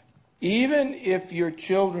said, even if your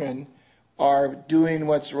children are doing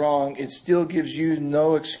what's wrong, it still gives you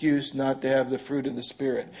no excuse not to have the fruit of the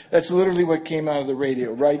Spirit. That's literally what came out of the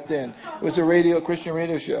radio right then. It was a Christian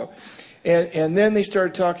radio show. And then they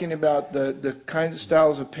started talking about the kind of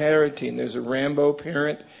styles of parenting. There's a Rambo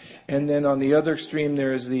parent, and then on the other extreme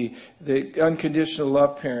there's the unconditional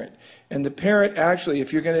love parent. And the parent actually,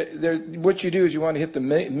 if you're going to, what you do is you want to hit the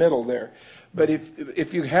middle there. But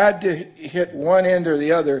if you had to hit one end or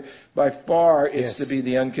the other, by far it's to be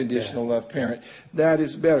the unconditional love parent. That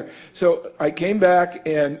is better. So I came back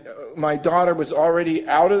and my daughter was already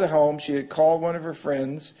out of the home. She had called one of her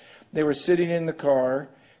friends. They were sitting in the car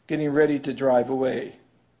getting ready to drive away.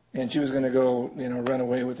 And she was going to go, run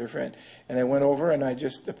away with her friend. And I went over and I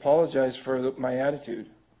just apologized for my attitude.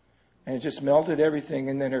 And it just melted everything.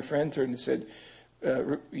 And then her friend turned and said,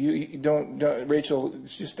 you don't, Rachel,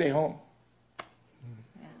 just stay home.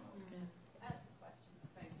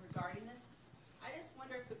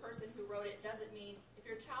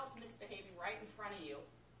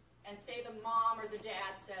 And say the mom or the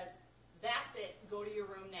dad says, that's it, go to your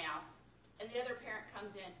room now. And the other parent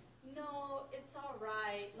comes in, no, it's all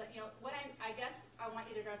right. What I guess I want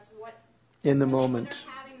you to address what... In the moment. When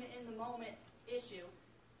they're having the in the moment issue,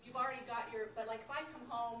 you've already got but like if I come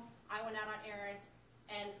home, I went out on errands,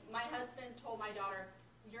 and my husband told my daughter,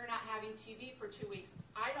 you're not having TV for 2 weeks.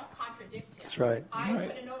 I don't contradict him. That's right. I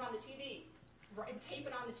put a note on the TV, tape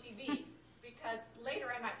it on the TV, because later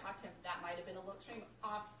I might talk to him. That might have been a little extreme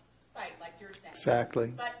off site, like you're saying.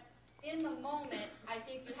 Exactly. But in the moment, I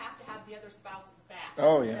think you have to have the other spouse's back.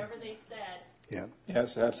 Oh, yeah. Whatever they said, Yeah.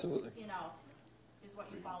 Yes, absolutely. is what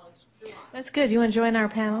you followed through on. That's good. You want to join our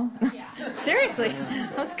panel? Yeah. Seriously,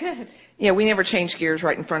 that's good. Yeah, we never change gears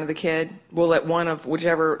right in front of the kid. We'll let one of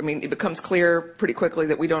whichever, it becomes clear pretty quickly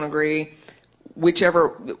that we don't agree. Whichever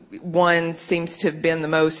one seems to have been the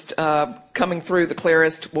most coming through the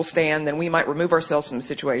clearest will stand. Then we might remove ourselves from the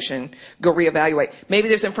situation, go reevaluate. Maybe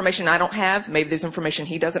there's information I don't have. Maybe there's information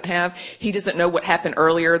he doesn't have. He doesn't know what happened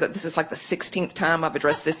earlier, that this is like the 16th time I've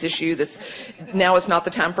addressed this issue. Now is not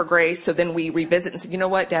the time for grace. So then we revisit and say, you know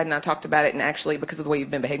what, Dad and I talked about it, and actually because of the way you've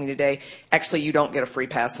been behaving today, actually you don't get a free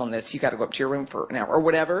pass on this. You got to go up to your room for an hour or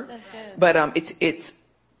whatever. That's good. But it's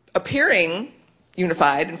appearing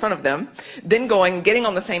unified in front of them, then getting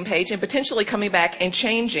on the same page and potentially coming back and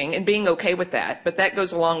changing and being okay with that. But that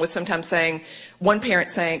goes along with sometimes one parent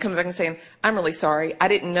coming back and saying, I'm really sorry. I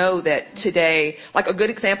didn't know that today, like a good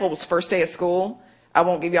example was first day of school. I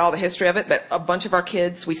won't give you all the history of it, but a bunch of our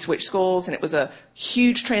kids, we switched schools and it was a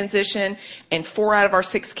huge transition, and 4 out of our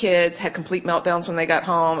 6 kids had complete meltdowns when they got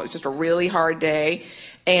home. It was just a really hard day.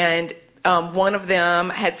 And one of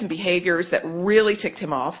them had some behaviors that really ticked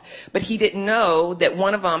him off, but he didn't know that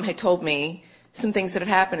one of them had told me some things that had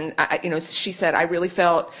happened. And she said, I really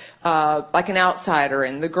felt like an outsider,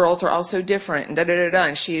 and the girls are all so different, and da-da-da-da.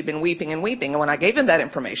 And she had been weeping and weeping. And when I gave him that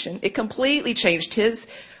information, it completely changed his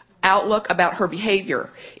outlook about her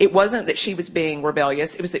behavior. It wasn't that she was being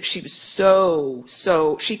rebellious. It was that she was so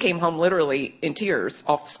she came home literally in tears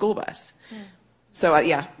off the school bus. So,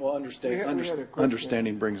 yeah. Well,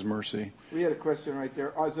 understanding brings mercy. We had a question right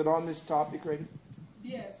there. Is it on this topic, right?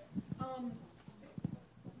 Yes.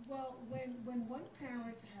 Well, when one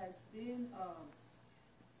parent has been a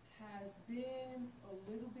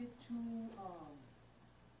little bit too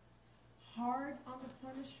hard on the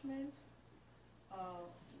punishment,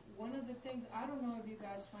 one of the things, I don't know if you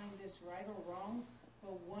guys find this right or wrong,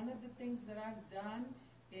 but one of the things that I've done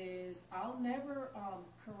is I'll never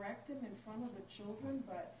correct him in front of the children,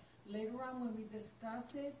 but later on when we discuss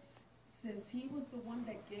it, since he was the one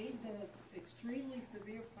that gave the extremely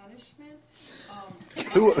severe punishment.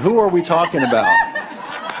 Who are we talking about?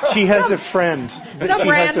 She has a friend. She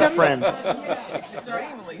has a friend.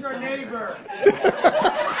 Your neighbor.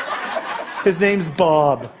 His name's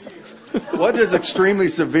Bob. What does extremely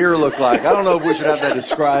severe look like? I don't know if we should have that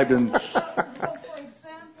described in...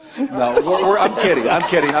 No, I'm kidding. They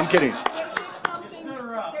did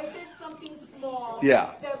something small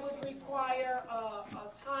that would require a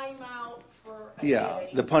timeout for a day.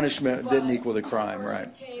 The punishment didn't equal the crime,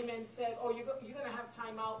 right? Came and said, "Oh, you're going to have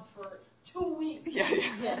timeout for 2 weeks." Yeah.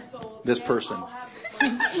 So this person. I'll have the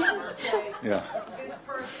person say, Yeah. This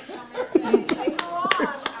person come and say later on,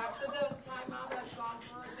 after the timeout has gone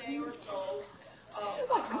for a day or so,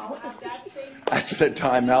 I'll have that same after that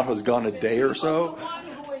timeout has gone a day or so. The one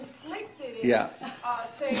who inflicted it, Yeah.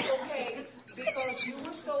 say, okay, because you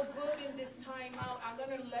were so good in this timeout, I'm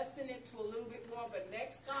going to lessen it to a little bit more, but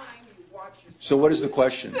next time you watch your. So what is the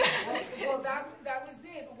question? Well, that was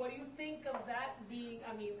it. What do you think of that being,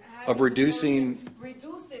 Of reducing.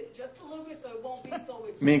 Reduce it just a little bit so it won't be so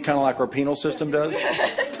extreme. You mean kind of like our penal system does?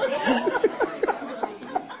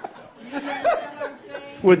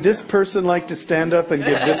 Would this person like to stand up and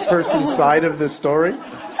give this person's side of the story?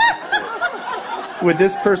 Would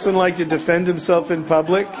this person like to defend himself in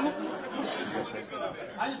public? I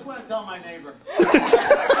just want to tell my neighbor.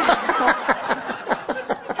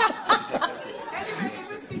 Anyway, it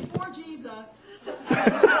was before Jesus.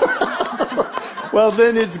 Well,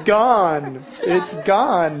 then it's gone. It's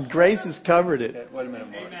gone. Grace has covered it. Wait a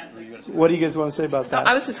minute, Mark. What do you guys want to say about that?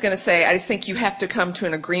 I was just going to say, I just think you have to come to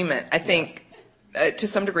an agreement. I think, to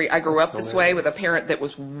some degree, I grew up this way with a parent that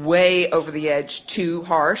was way over the edge, too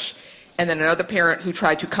harsh, and then another parent who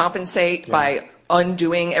tried to compensate by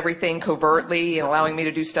undoing everything covertly and allowing me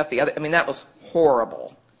to do stuff the other. I mean, that was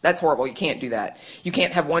horrible. That's horrible. You can't do that. You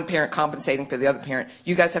can't have one parent compensating for the other parent.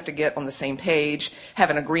 You guys have to get on the same page, have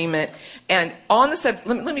an agreement. And on the subject,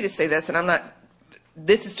 let me just say this, and I'm not.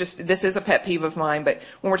 This is a pet peeve of mine, but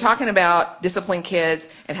when we're talking about disciplining kids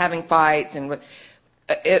and having fights, and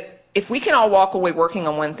if we can all walk away working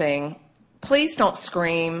on one thing, please don't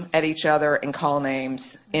scream at each other and call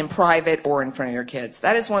names in private or in front of your kids.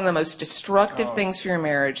 That is one of the most destructive things for your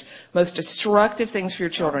marriage, most destructive things for your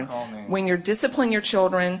children. When you're disciplining your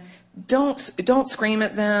children, don't scream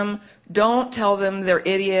at them. Don't tell them they're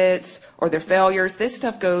idiots or they're failures. This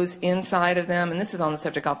stuff goes inside of them, and this is on the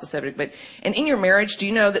subject, off the subject. And in your marriage, do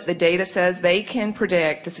you know that the data says they can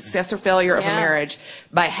predict the success or failure of a marriage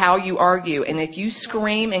by how you argue? And if you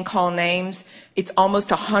scream and call names, it's almost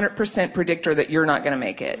 100% predictor that you're not going to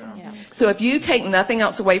make it. Yeah. So if you take nothing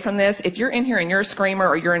else away from this, if you're in here and you're a screamer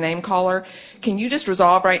or you're a name caller, can you just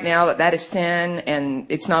resolve right now that that is sin and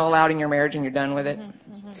it's not allowed in your marriage and you're done with it?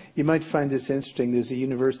 Mm-hmm. You might find this interesting. There's a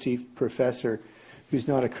university professor who's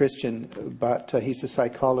not a Christian, but he's a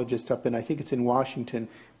psychologist up in, I think it's in Washington,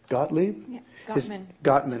 Gottlieb? Yeah,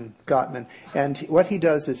 Gottman. Gottman. And what he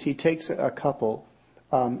does is he takes a couple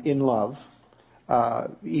in love,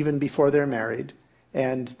 even before they're married,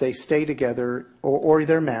 and they stay together, or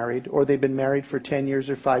they're married, or they've been married for 10 years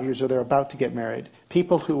or 5 years, or they're about to get married.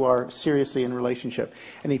 People who are seriously in a relationship.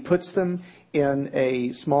 And he puts them in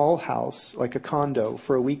a small house, like a condo,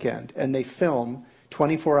 for a weekend, and they film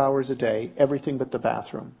 24 hours a day, everything but the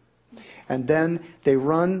bathroom. And then they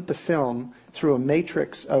run the film through a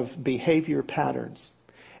matrix of behavior patterns.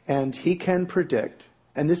 And he can predict,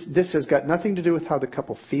 and this has got nothing to do with how the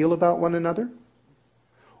couple feel about one another,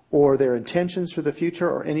 or their intentions for the future,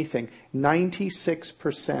 or anything.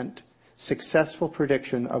 96% successful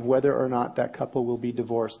prediction of whether or not that couple will be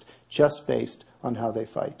divorced, just based on how they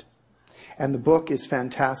fight. And the book is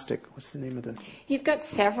fantastic. What's the name of the? He's got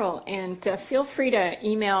several, and feel free to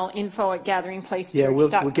email info@gatheringplacechurch.com. Yeah,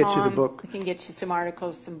 we'll get you the book. We can get you some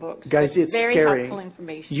articles, some books. Guys, it's very scary. Helpful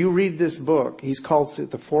information. You read this book. He's called it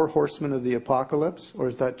The Four Horsemen of the Apocalypse, or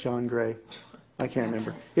is that John Gray? I can't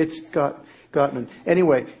remember. It's Gottman.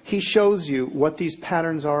 Anyway, he shows you what these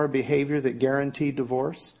patterns are of behavior that guarantee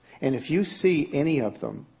divorce. And if you see any of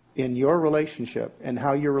them in your relationship and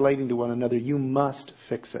how you're relating to one another, you must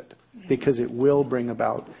fix it. Because it will bring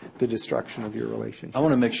about the destruction of your relationship. I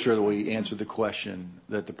want to make sure that we answer the question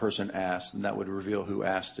that the person asked, and that would reveal who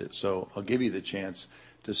asked it. So I'll give you the chance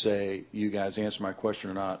to say, you guys answer my question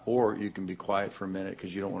or not, or you can be quiet for a minute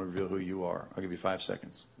because you don't want to reveal who you are. I'll give you 5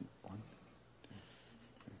 seconds. 1, 2,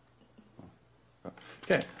 3, 4.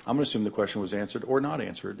 Okay, I'm going to assume the question was answered or not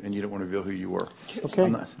answered, and you don't want to reveal who you were. Okay.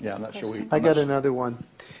 I'm not sure. I got another one.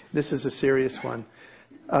 This is a serious one.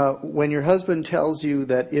 When your husband tells you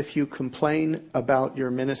that if you complain about your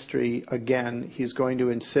ministry again, he's going to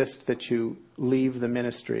insist that you leave the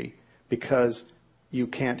ministry because you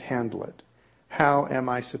can't handle it, how am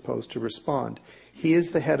I supposed to respond? He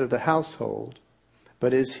is the head of the household,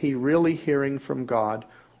 but is he really hearing from God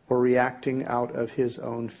or reacting out of his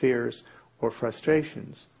own fears or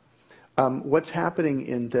frustrations? What's happening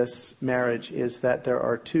in this marriage is that there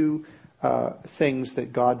are two things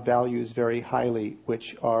that God values very highly,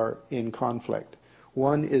 which are in conflict.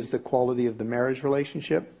 One is the quality of the marriage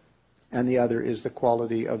relationship, and the other is the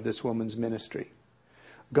quality of this woman's ministry.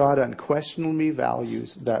 God unquestionably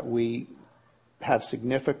values that we have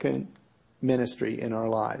significant ministry in our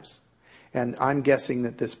lives. And I'm guessing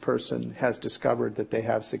that this person has discovered that they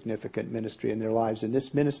have significant ministry in their lives, and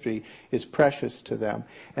this ministry is precious to them,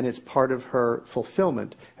 and it's part of her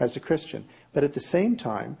fulfillment as a Christian. But at the same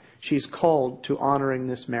time, she's called to honoring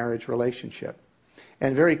this marriage relationship.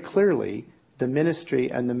 And very clearly, the ministry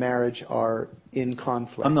and the marriage are in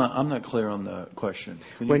conflict. I'm not clear on the question.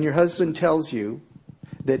 When your husband tells you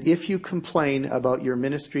that if you complain about your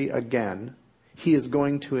ministry again, he is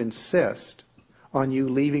going to insist on you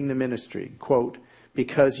leaving the ministry, quote,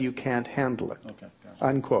 because you can't handle it, okay, gotcha.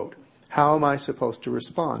 Unquote. How am I supposed to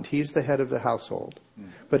respond? He's the head of the household.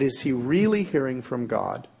 But is he really hearing from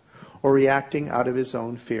God or reacting out of his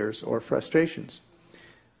own fears or frustrations?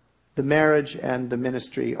 The marriage and the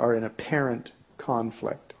ministry are in apparent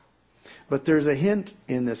conflict. But there's a hint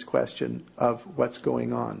in this question of what's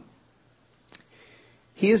going on.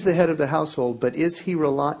 He is the head of the household, but is he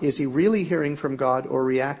really hearing from God or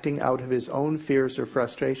reacting out of his own fears or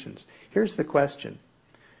frustrations? Here's the question.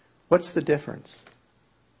 What's the difference?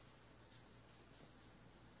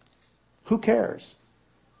 Who cares?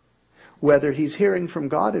 Whether he's hearing from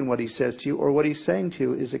God in what he says to you or what he's saying to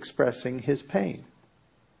you is expressing his pain.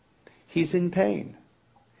 He's in pain.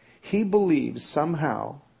 He believes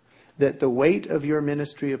somehow that the weight of your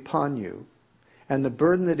ministry upon you and the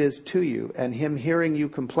burden that is to you and him hearing you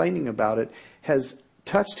complaining about it has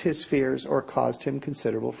touched his fears or caused him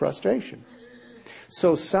considerable frustration.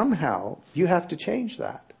 So somehow you have to change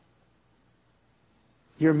that.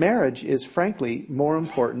 Your marriage is frankly more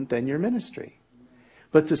important than your ministry.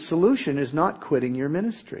 But the solution is not quitting your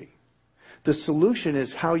ministry. The solution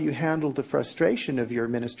is how you handle the frustration of your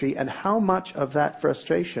ministry and how much of that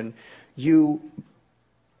frustration you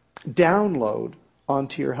download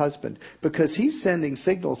onto your husband. Because he's sending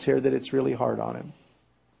signals here that it's really hard on him.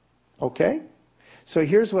 Okay? So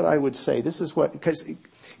here's what I would say. This is what, because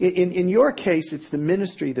in your case, it's the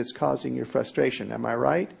ministry that's causing your frustration. Am I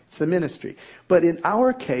right? It's the ministry. But in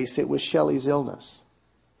our case, it was Shelley's illness.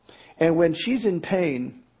 And when she's in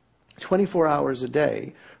pain 24 hours a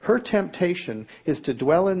day, her temptation is to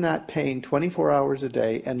dwell in that pain 24 hours a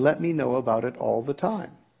day and let me know about it all the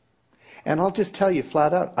time. And I'll just tell you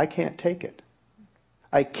flat out, I can't take it.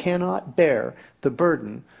 I cannot bear the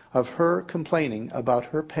burden of her complaining about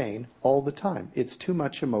her pain all the time. It's too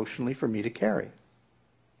much emotionally for me to carry.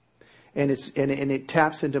 And it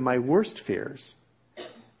taps into my worst fears.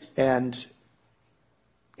 And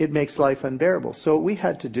it makes life unbearable. So what we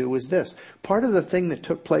had to do was this. Part of the thing that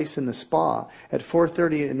took place in the spa at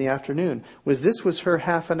 4:30 in the afternoon was this was her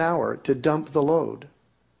half an hour to dump the load.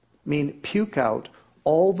 I mean, puke out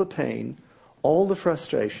all the pain, all the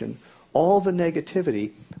frustration, all the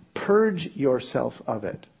negativity. Purge yourself of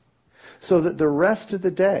it. So that the rest of the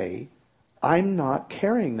day, I'm not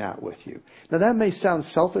carrying that with you. Now that may sound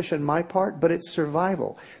selfish on my part, but it's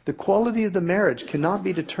survival. The quality of the marriage cannot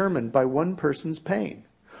be determined by one person's pain.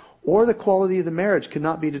 Or the quality of the marriage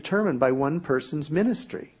cannot be determined by one person's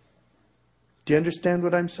ministry. Do you understand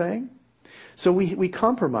what I'm saying? So we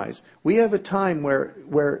compromise. We have a time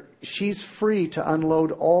where she's free to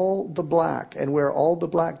unload all the black and wear all the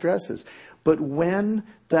black dresses. But when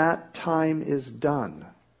that time is done,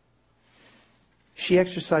 she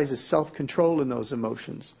exercises self-control in those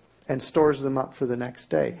emotions and stores them up for the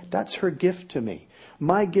next day. That's her gift to me.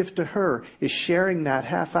 My gift to her is sharing that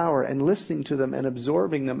half hour and listening to them and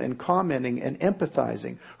absorbing them and commenting and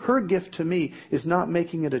empathizing. Her gift to me is not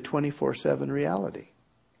making it a 24/7 reality.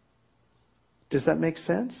 Does that make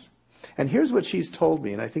sense? And here's what she's told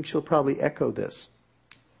me, and I think she'll probably echo this.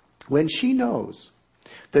 When she knows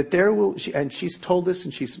that there will, and she's told this,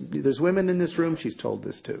 and there's women in this room she's told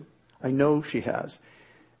this to. I know she has.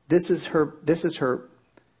 This is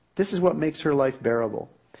what makes her life bearable.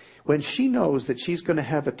 When she knows that she's going to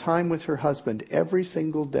have a time with her husband every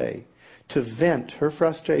single day to vent her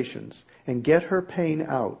frustrations and get her pain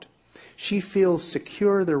out, she feels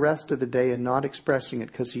secure the rest of the day in not expressing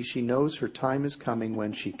it because she knows her time is coming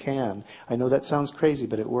when she can. I know that sounds crazy,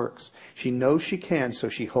 but it works. She knows she can, so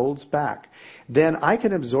she holds back. Then I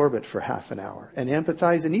can absorb it for half an hour and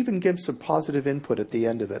empathize and even give some positive input at the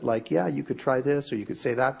end of it. Like, yeah, you could try this or you could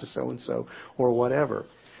say that to so-and-so or whatever.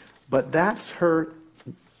 But that's her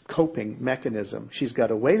coping mechanism. She's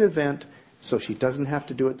got a way to vent so she doesn't have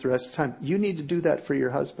to do it the rest of the time. You need to do that for your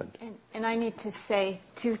husband. And I need to say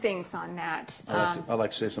two things on that. I'd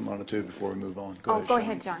like to say something on it too before we move on. Go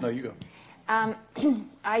ahead, John. No, you go.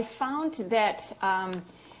 I found that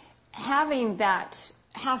having that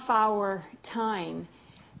half-hour time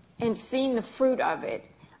and seeing the fruit of it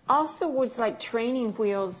also was like training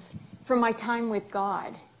wheels for my time with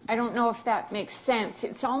God. I don't know if that makes sense.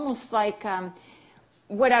 It's almost like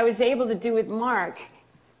what I was able to do with Mark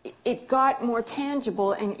it got more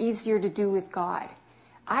tangible and easier to do with God.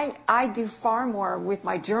 I do far more with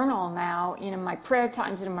my journal now, in my prayer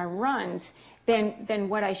times and in my runs, than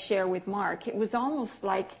what I share with Mark. It was almost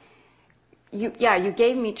like, you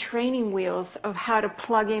gave me training wheels of how to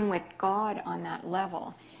plug in with God on that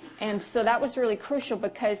level. And so that was really crucial,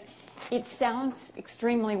 because it sounds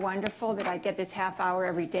extremely wonderful that I get this half hour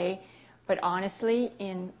every day. But honestly,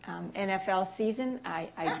 in NFL season,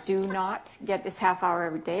 I do not get this half hour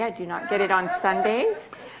every day. I do not get it on Sundays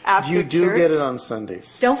after You do church. get it on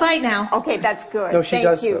Sundays. Don't fight now. Okay, that's good. No, she Thank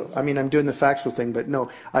does, you. though. I mean, I'm doing the factual thing, but no.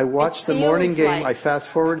 I watch It the morning feels game. like- I fast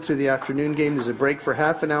forward through the afternoon game. There's a break for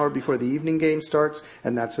half an hour before the evening game starts,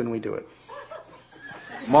 and that's when we do it.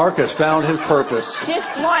 Mark has found his purpose.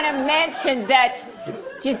 Just want to mention that,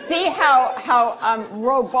 do you see how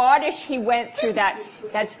robotish he went through that?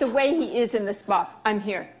 That's the way he is in the spot. I'm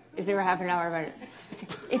here. Is there a half an hour?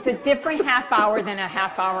 It's a different half hour than a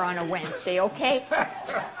half hour on a Wednesday, okay?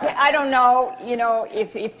 I don't know,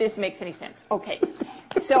 if this makes any sense. Okay.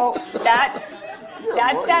 So that's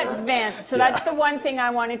that vent. So that's the one thing I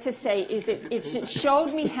wanted to say, is it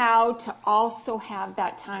showed me how to also have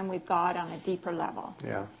that time with God on a deeper level.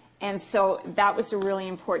 Yeah. And so that was a really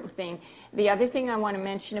important thing. The other thing I want to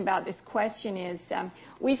mention about this question is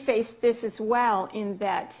we faced this as well, in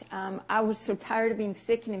that I was so tired of being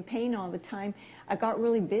sick and in pain all the time, I got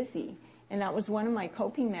really busy. And that was one of my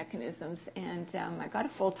coping mechanisms. And I got a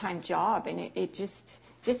full-time job, and it just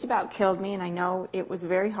about killed me. And I know it was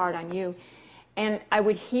very hard on you. And I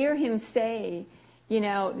would hear him say,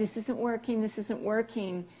 this isn't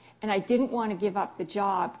working. And I didn't want to give up the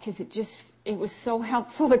job, because it was so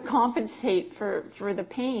helpful to compensate for the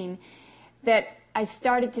pain, that I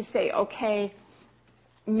started to say, okay,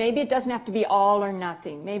 maybe it doesn't have to be all or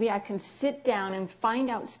nothing. Maybe I can sit down and find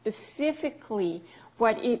out specifically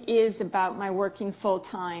what it is about my working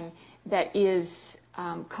full-time that is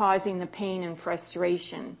causing the pain and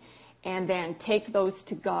frustration, and then take those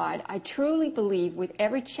to God. I truly believe with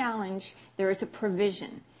every challenge there is a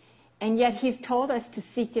provision, and yet He's told us to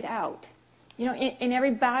seek it out. In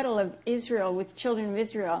every battle of Israel, with children of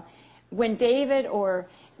Israel, when David or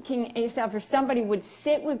King Asaph or somebody would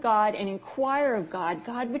sit with God and inquire of God,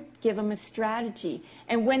 God would give them a strategy.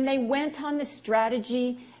 And when they went on the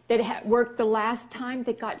strategy that had worked the last time,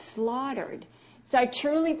 they got slaughtered. So I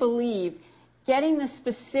truly believe getting the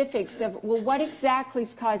specifics of, what exactly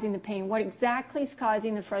is causing the pain? What exactly is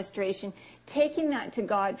causing the frustration? Taking that to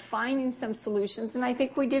God, finding some solutions. And I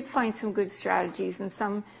think we did find some good strategies and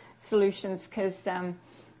some solutions, because,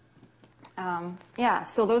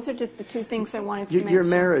 so those are just the two things I wanted to mention. Your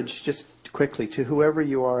marriage, just quickly, to whoever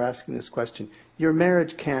you are asking this question, your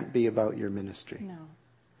marriage can't be about your ministry. No.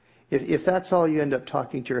 If that's all you end up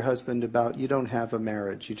talking to your husband about, you don't have a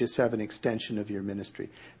marriage. You just have an extension of your ministry.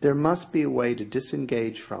 There must be a way to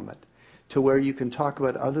disengage from it, to where you can talk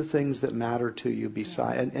about other things that matter to you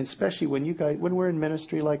beside. And especially when we're in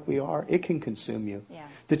ministry like we are, it can consume you. Yeah.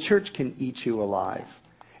 The church can eat you alive.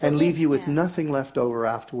 And leave you with nothing left over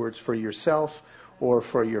afterwards for yourself, or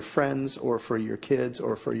for your friends, or for your kids,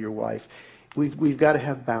 or for your wife. We've got to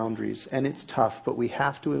have boundaries, and it's tough, but we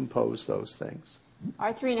have to impose those things.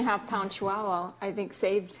 Our 3.5-pound Chihuahua, I think,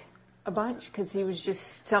 saved a bunch, because he was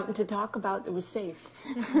just something to talk about that was safe.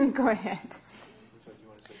 Go ahead.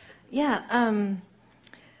 Yeah,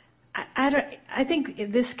 I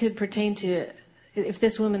think this could pertain to, if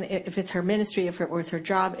this woman, if it's her ministry, if it was her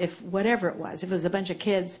job, if whatever it was a bunch of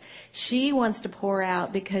kids, she wants to pour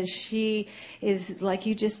out because she is, like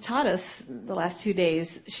you just taught us the last 2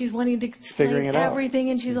 days, she's wanting to explain everything,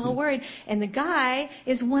 and she's all worried. And the guy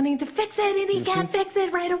is wanting to fix it, and he can't fix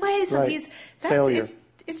it right away. So failure.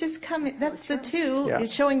 It's just coming. That's the two. Yeah.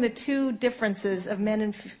 It's showing the two differences of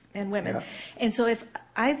men and women. Yeah. And so if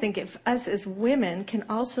us as women can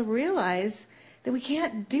also realize that we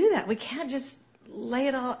can't do that. We can't just lay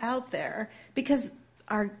it all out there, because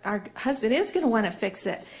our husband is going to want to fix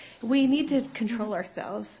it. We need to control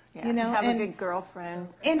ourselves, Have a good girlfriend.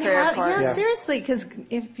 And seriously, because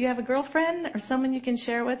if you have a girlfriend or someone you can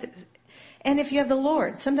share with, and if you have the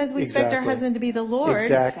Lord, sometimes we expect our husband to be the Lord.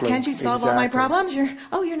 Exactly. Can't you solve all my problems? You're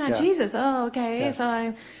not Jesus. Oh, okay. Yeah. So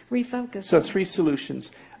I refocus. So 3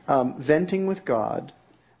 solutions: venting with God,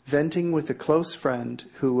 venting with a close friend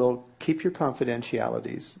who will keep your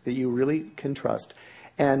confidentialities that you really can trust,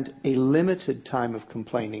 and a limited time of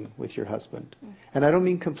complaining with your husband. And I don't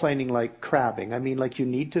mean complaining like crabbing. I mean like you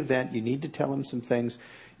need to vent, you need to tell him some things.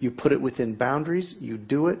 You put it within boundaries, you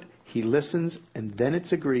do it, he listens, and then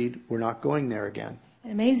it's agreed, we're not going there again.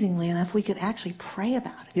 And amazingly enough, we could actually pray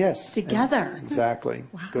about it. Yes. Together. Exactly.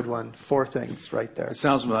 Wow. Good one. 4 things right there. It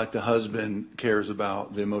sounds like the husband cares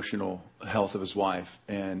about the emotional health of his wife,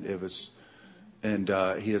 and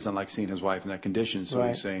he doesn't like seeing his wife in that condition. So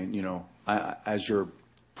he's saying, as your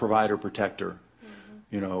provider, protector,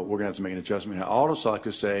 we're going to have to make an adjustment. I also like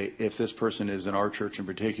to say, if this person is in our church in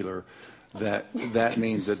particular, that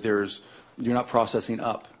means that you're not processing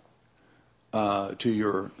up to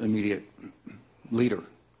your immediate leader,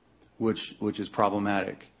 which is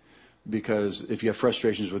problematic. Because if you have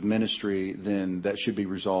frustrations with ministry, then that should be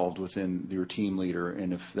resolved within your team leader.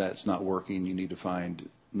 And if that's not working, you need to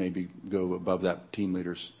maybe go above that team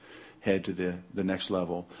leader's head to the next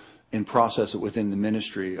level and process it within the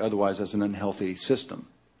ministry. Otherwise, that's an unhealthy system.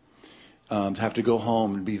 To have to go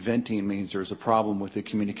home and be venting means there's a problem with the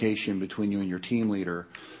communication between you and your team leader.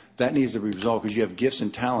 That needs to be resolved because you have gifts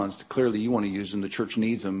and talents. Clearly, you want to use them. The church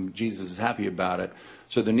needs them. Jesus is happy about it.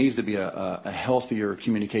 So there needs to be a healthier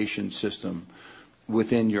communication system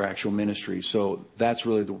within your actual ministry. So that's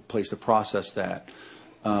really the place to process that.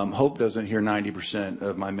 Hope doesn't hear 90%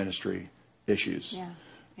 of my ministry issues.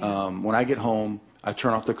 When I get home, I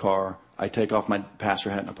turn off the car, I take off my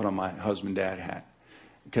pastor hat, and I put on my husband-dad hat.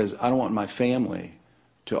 Because I don't want my family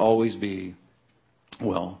to always be,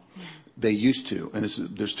 they used to. And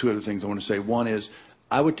there's 2 other things I want to say. One is,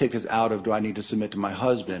 I would take this out of, do I need to submit to my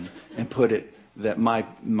husband, and put it that my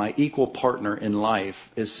equal partner in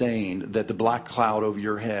life is saying that the black cloud over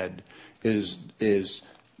your head is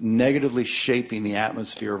negatively shaping the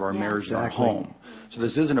atmosphere of our marriage and our home. So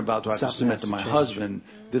this isn't about, do I have to submit to my husband?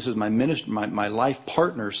 This is my life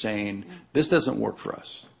partner saying, this doesn't work for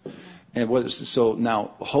us. And so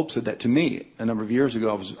now Hope said that to me a number of years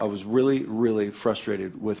ago. I was really, really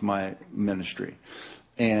frustrated with my ministry.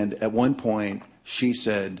 And at one point she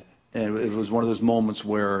said, and it was one of those moments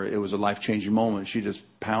where it was a life-changing moment. She just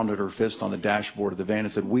pounded her fist on the dashboard of the van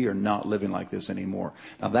and said, we are not living like this anymore.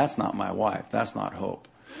 Now, that's not my wife. That's not Hope.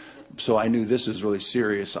 So I knew this is really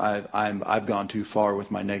serious. I've gone too far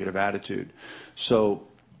with my negative attitude. So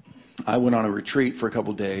I went on a retreat for a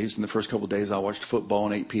couple of days. And the first couple of days, I watched football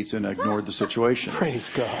and ate pizza and ignored the situation. Praise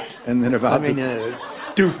God. And then it's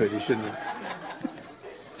stupid. You shouldn't have.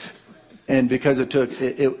 And because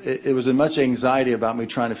it was as much anxiety about me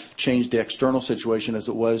trying to change the external situation as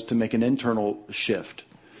it was to make an internal shift,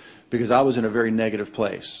 because I was in a very negative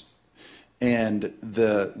place, and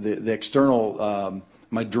the external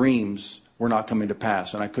my dreams were not coming to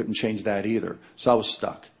pass, and I couldn't change that either. So I was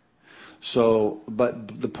stuck. So,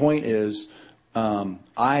 but the point is, I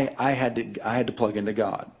had to plug into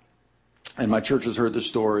God. And my church has heard the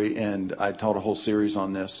story, and I taught a whole series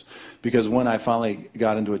on this, because when I finally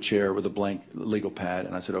got into a chair with a blank legal pad,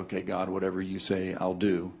 and I said, okay, God, whatever you say, I'll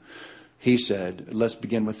do. He said, let's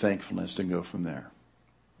begin with thankfulness and go from there.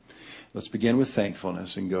 Let's begin with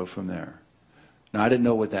thankfulness and go from there. Now, I didn't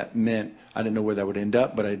know what that meant. I didn't know where that would end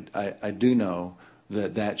up, but I do know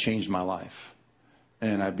that changed my life.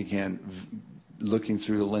 And I began looking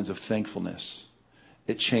through the lens of thankfulness.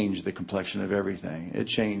 It changed the complexion of everything. It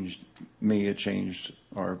changed me. It changed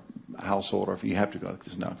our household. Or if you have to go like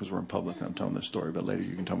this now because we're in public and I'm telling this story, but later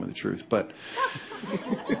you can tell me the truth. But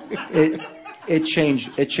it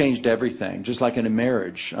changed everything. Just like in a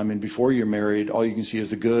marriage. I mean, before you're married, all you can see is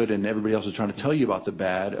the good, and everybody else is trying to tell you about the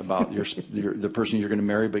bad, about the person you're going to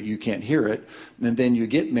marry, but you can't hear it. And then you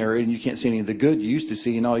get married and you can't see any of the good you used to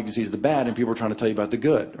see, and all you can see is the bad, and people are trying to tell you about the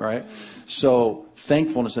good, right? So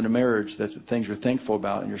thankfulness in a marriage, that things you're thankful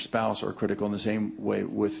about in your spouse are critical in the same way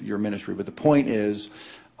with your ministry. But the point is,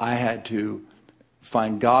 I had to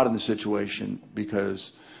find God in the situation,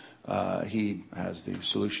 because He has the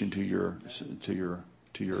solution to your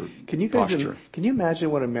posture. Can you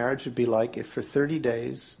imagine what a marriage would be like if for 30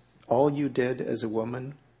 days all you did as a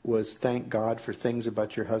woman was thank God for things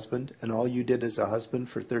about your husband, and all you did as a husband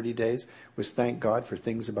for 30 days was thank God for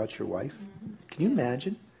things about your wife? Can you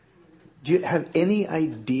imagine? Do you have any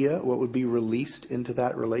idea what would be released into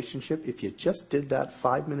that relationship if you just did that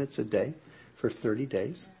 5 minutes a day for 30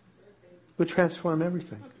 days? It would transform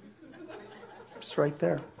everything. It's right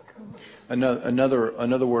there.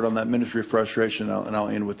 Another word on that ministry frustration, and I'll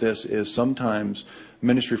end with this, is sometimes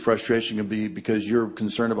ministry frustration can be because you're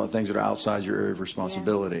concerned about things that are outside your area of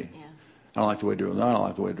responsibility. Yeah. I don't like the way you're doing that. I don't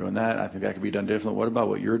like the way you're doing that. I think that could be done differently. What about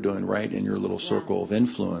what you're doing right in your little circle of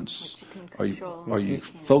influence? Are you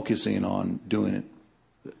focusing on doing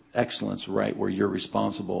it excellence right where you're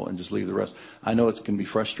responsible, and just leave the rest? I know it can be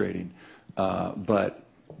frustrating, but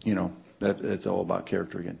that it's all about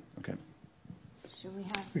character again. Okay.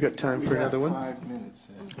 We got time for another one? 5 minutes.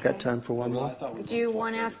 Got time for one more? Do you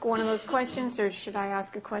want to ask one of those questions, or should I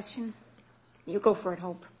ask a question? You go for it,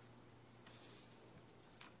 Hope.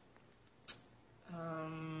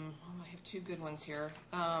 I have two good ones here.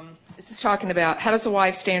 This is talking about how does a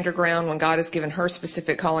wife stand her ground when God has given her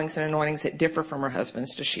specific callings and anointings that differ from her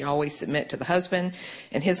husband's? Does she always submit to the husband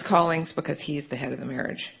and his callings because he's the head of the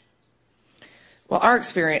marriage? Well, our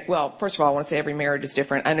experience, first of all, I want to say every marriage is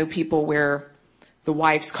different. I know people where the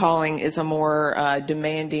wife's calling is a more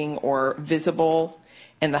demanding or visible,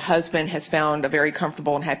 and the husband has found a very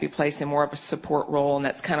comfortable and happy place in more of a support role, and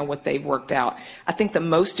that's kind of what they've worked out. I think the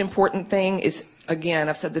most important thing is, again,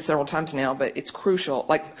 I've said this several times now, but it's crucial.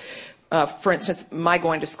 Like, for instance, my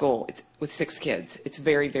going to school with 6 kids, it's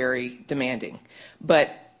very, very demanding.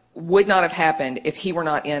 But would not have happened if he were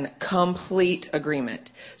not in complete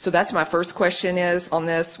agreement. So that's my first question is on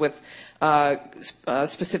this with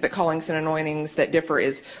specific callings and anointings that differ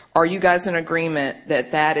is, are you guys in agreement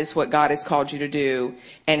that that is what God has called you to do?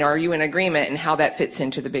 And are you in agreement in how that fits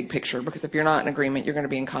into the big picture? Because if you're not in agreement, you're going to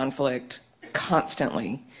be in conflict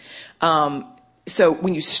constantly. So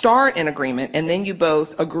when you start in agreement and then you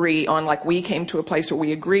both agree on, like we came to a place where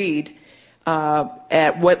we agreed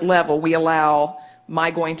at what level we allow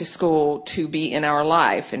my going to school to be in our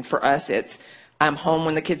life. And for us, it's I'm home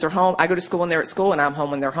when the kids are home. I go to school when they're at school, and I'm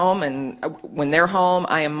home when they're home. And when they're home,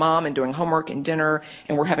 I am mom and doing homework and dinner,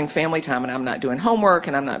 and we're having family time, and I'm not doing homework,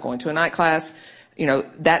 and I'm not going to a night class. You know,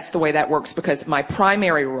 that's the way that works because my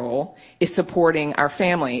primary role is supporting our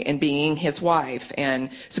family and being his wife and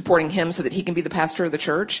supporting him so that he can be the pastor of the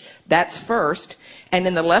church. That's first. And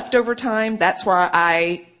in the leftover time, that's where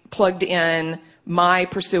I plugged in my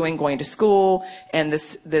pursuing going to school and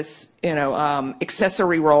this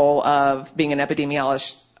accessory role of being an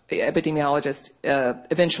epidemiologist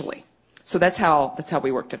eventually. So that's how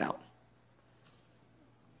we worked it out.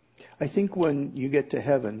 I think when you get to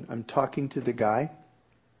heaven, I'm talking to the guy.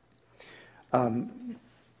 The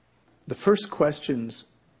first questions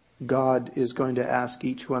God is going to ask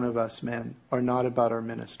each one of us men are not about our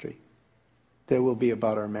ministry. They will be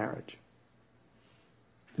about our marriage.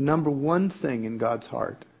 The number one thing in God's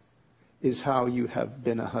heart is how you have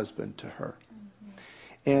been a husband to her.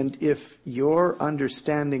 And if your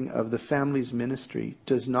understanding of the family's ministry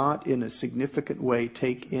does not in a significant way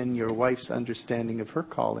take in your wife's understanding of her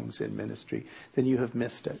callings in ministry, then you have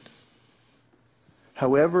missed it.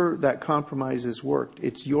 However that compromise is worked,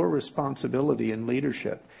 it's your responsibility in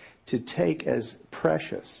leadership to take as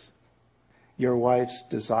precious your wife's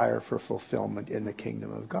desire for fulfillment in the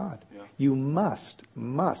kingdom of God. Yeah. You must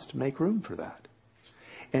make room for that.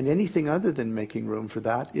 And anything other than making room for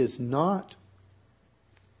that is not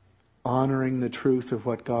honoring the truth of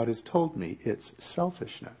what God has told me. It's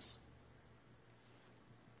selfishness.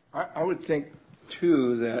 I would think,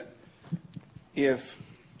 too, that if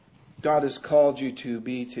God has called you to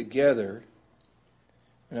be together,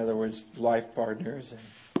 in other words, life partners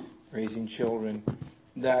and raising children,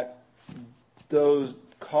 that those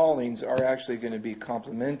callings are actually going to be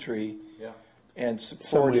complementary and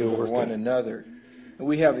supportive of one another.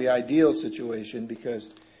 We have the ideal situation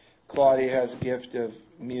because Claudia has a gift of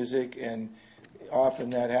music, and often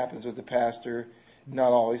that happens with the pastor,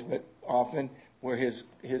 not always, but often, where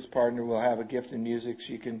his partner will have a gift in music.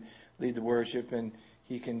 She can lead the worship and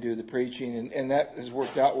he can do the preaching, and that has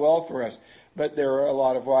worked out well for us. But there are a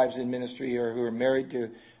lot of wives in ministry who are married to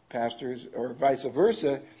pastors or vice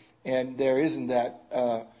versa, and there isn't that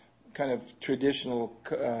kind of traditional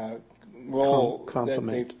role that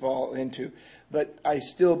they fall into. But I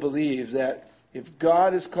still believe that if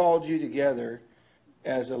God has called you together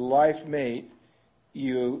as a life mate,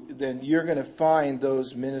 then you're going to find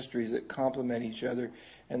those ministries that complement each other.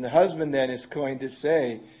 And the husband then is going to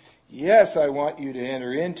say, yes, I want you to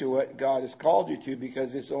enter into what God has called you to,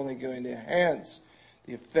 because it's only going to enhance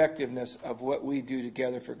the effectiveness of what we do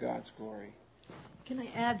together for God's glory. Can I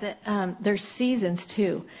add that there's seasons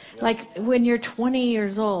too? Yep. Like when you're 20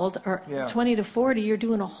 years old or 20 to 40, you're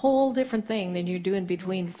doing a whole different thing than you're doing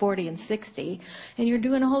between 40 and 60. And you're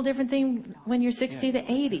doing a whole different thing when you're 60 to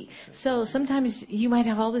 80. So sometimes you might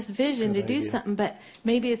have all this vision to do something, but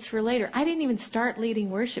maybe it's for later. I didn't even start leading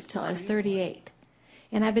worship till I was 38.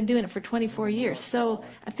 And I've been doing it for 24 years. So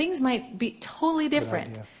things might be totally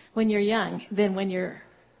different when you're young than when you're,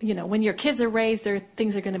 when your kids are raised,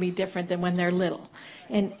 things are going to be different than when they're little.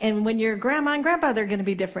 And when you're grandma and grandpa, they're going to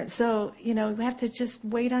be different. So, we have to just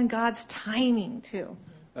wait on God's timing too.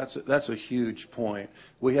 That's a huge point.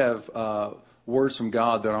 We have words from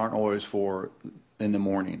God that aren't always for in the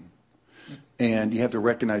morning. And you have to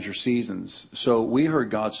recognize your seasons. So we heard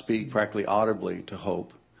God speak practically audibly to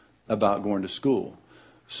Hope about going to school.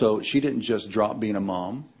 So she didn't just drop being a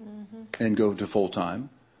mom and go to full-time.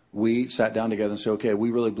 we sat down together and said, okay,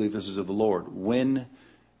 we really believe this is of the Lord. When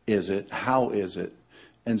is it? How is it?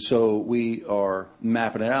 And so we are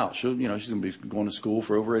mapping it out. She's going to be going to school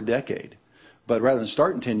for over a decade. But rather than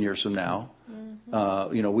starting 10 years from now,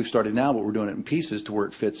 we've started now, but we're doing it in pieces to where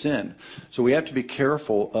it fits in. So we have to be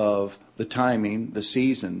careful of the timing, the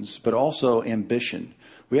seasons, but also ambition.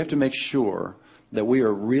 We have to make sure that we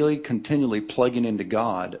are really continually plugging into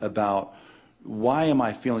God about, why am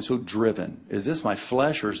I feeling so driven? Is this my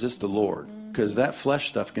flesh or is this the Lord? Because that flesh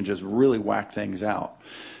stuff can just really whack things out.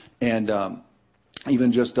 And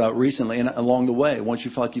even just recently, and along the way, once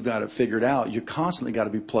you feel like you've got it figured out, you constantly got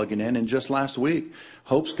to be plugging in. And just last week,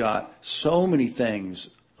 Hope's got so many things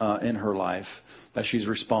in her life that she's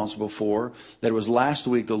responsible for, that it was last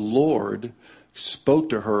week the Lord spoke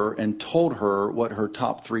to her and told her what her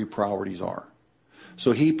top 3 priorities are.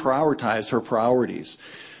 So he prioritized her priorities.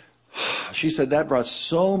 She said that brought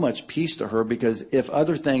so much peace to her, because if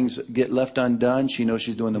other things get left undone, she knows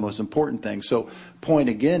she's doing the most important thing. So point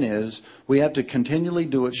again is, we have to continually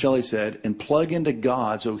do what Shelley said and plug into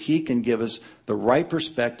God so he can give us the right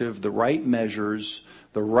perspective, the right measures,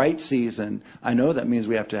 the right season. I know that means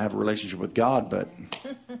we have to have a relationship with God, but...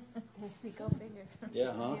 Go figure.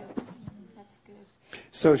 Yeah, huh? That's good.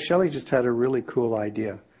 So Shelley just had a really cool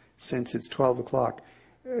idea. Since it's 12 o'clock,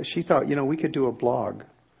 she thought, we could do a blog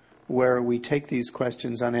where we take these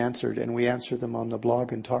questions unanswered and we answer them on the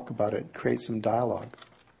blog and talk about it, create some dialogue.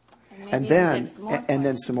 And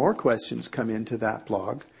then some more questions come into that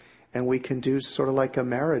blog, and we can do sort of like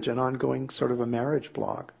an ongoing sort of a marriage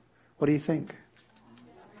blog. What do you think?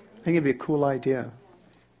 I think it'd be a cool idea.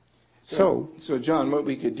 So John, what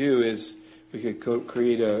we could do is we could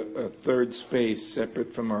create a third space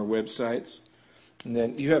separate from our websites. And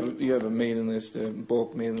then you have a mailing list, a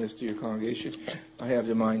bulk mailing list to your congregation. I have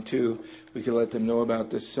to mine too. We could let them know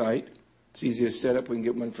about this site. It's easy to set up. We can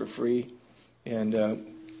get one for free, and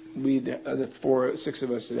we'd the 6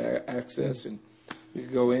 of us had access, and we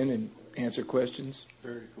could go in and answer questions.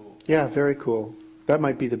 Very cool. Yeah, very cool. That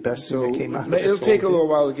might be the best thing that came out of this. It'll take a little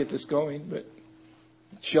while to get this going, but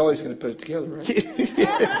Shelley's going to put it together, right?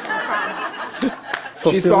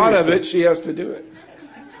 She thought of it. She has to do it.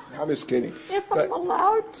 I'm just kidding. If I'm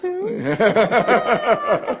allowed to.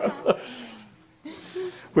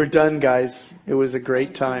 We're done, guys. It was a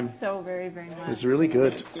great time. So very, very much. It was really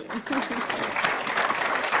good.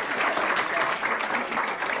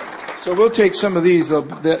 So we'll take some of these.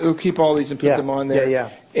 We'll keep all these and put them on there.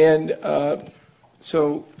 Yeah. And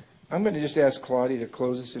so I'm going to just ask Claudia to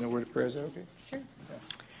close us in a word of prayer. Is that okay? Sure.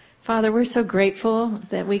 Father, we're so grateful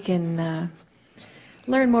that we can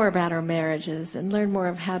learn more about our marriages and learn more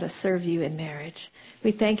of how to serve you in marriage.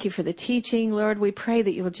 We thank you for the teaching, Lord. We pray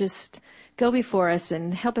that you will just go before us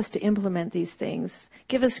and help us to implement these things.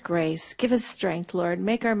 Give us grace. Give us strength, Lord.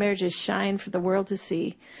 Make our marriages shine for the world to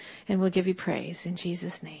see. And we'll give you praise in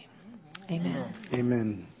Jesus' name. Amen.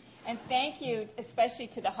 Amen. And thank you, especially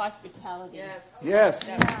to the hospitality. Yes.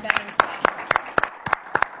 That was fantastic.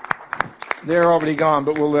 They're already gone,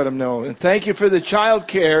 but we'll let them know. And thank you for the child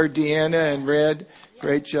care, Deanna and Red.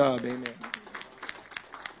 Great job. Amen.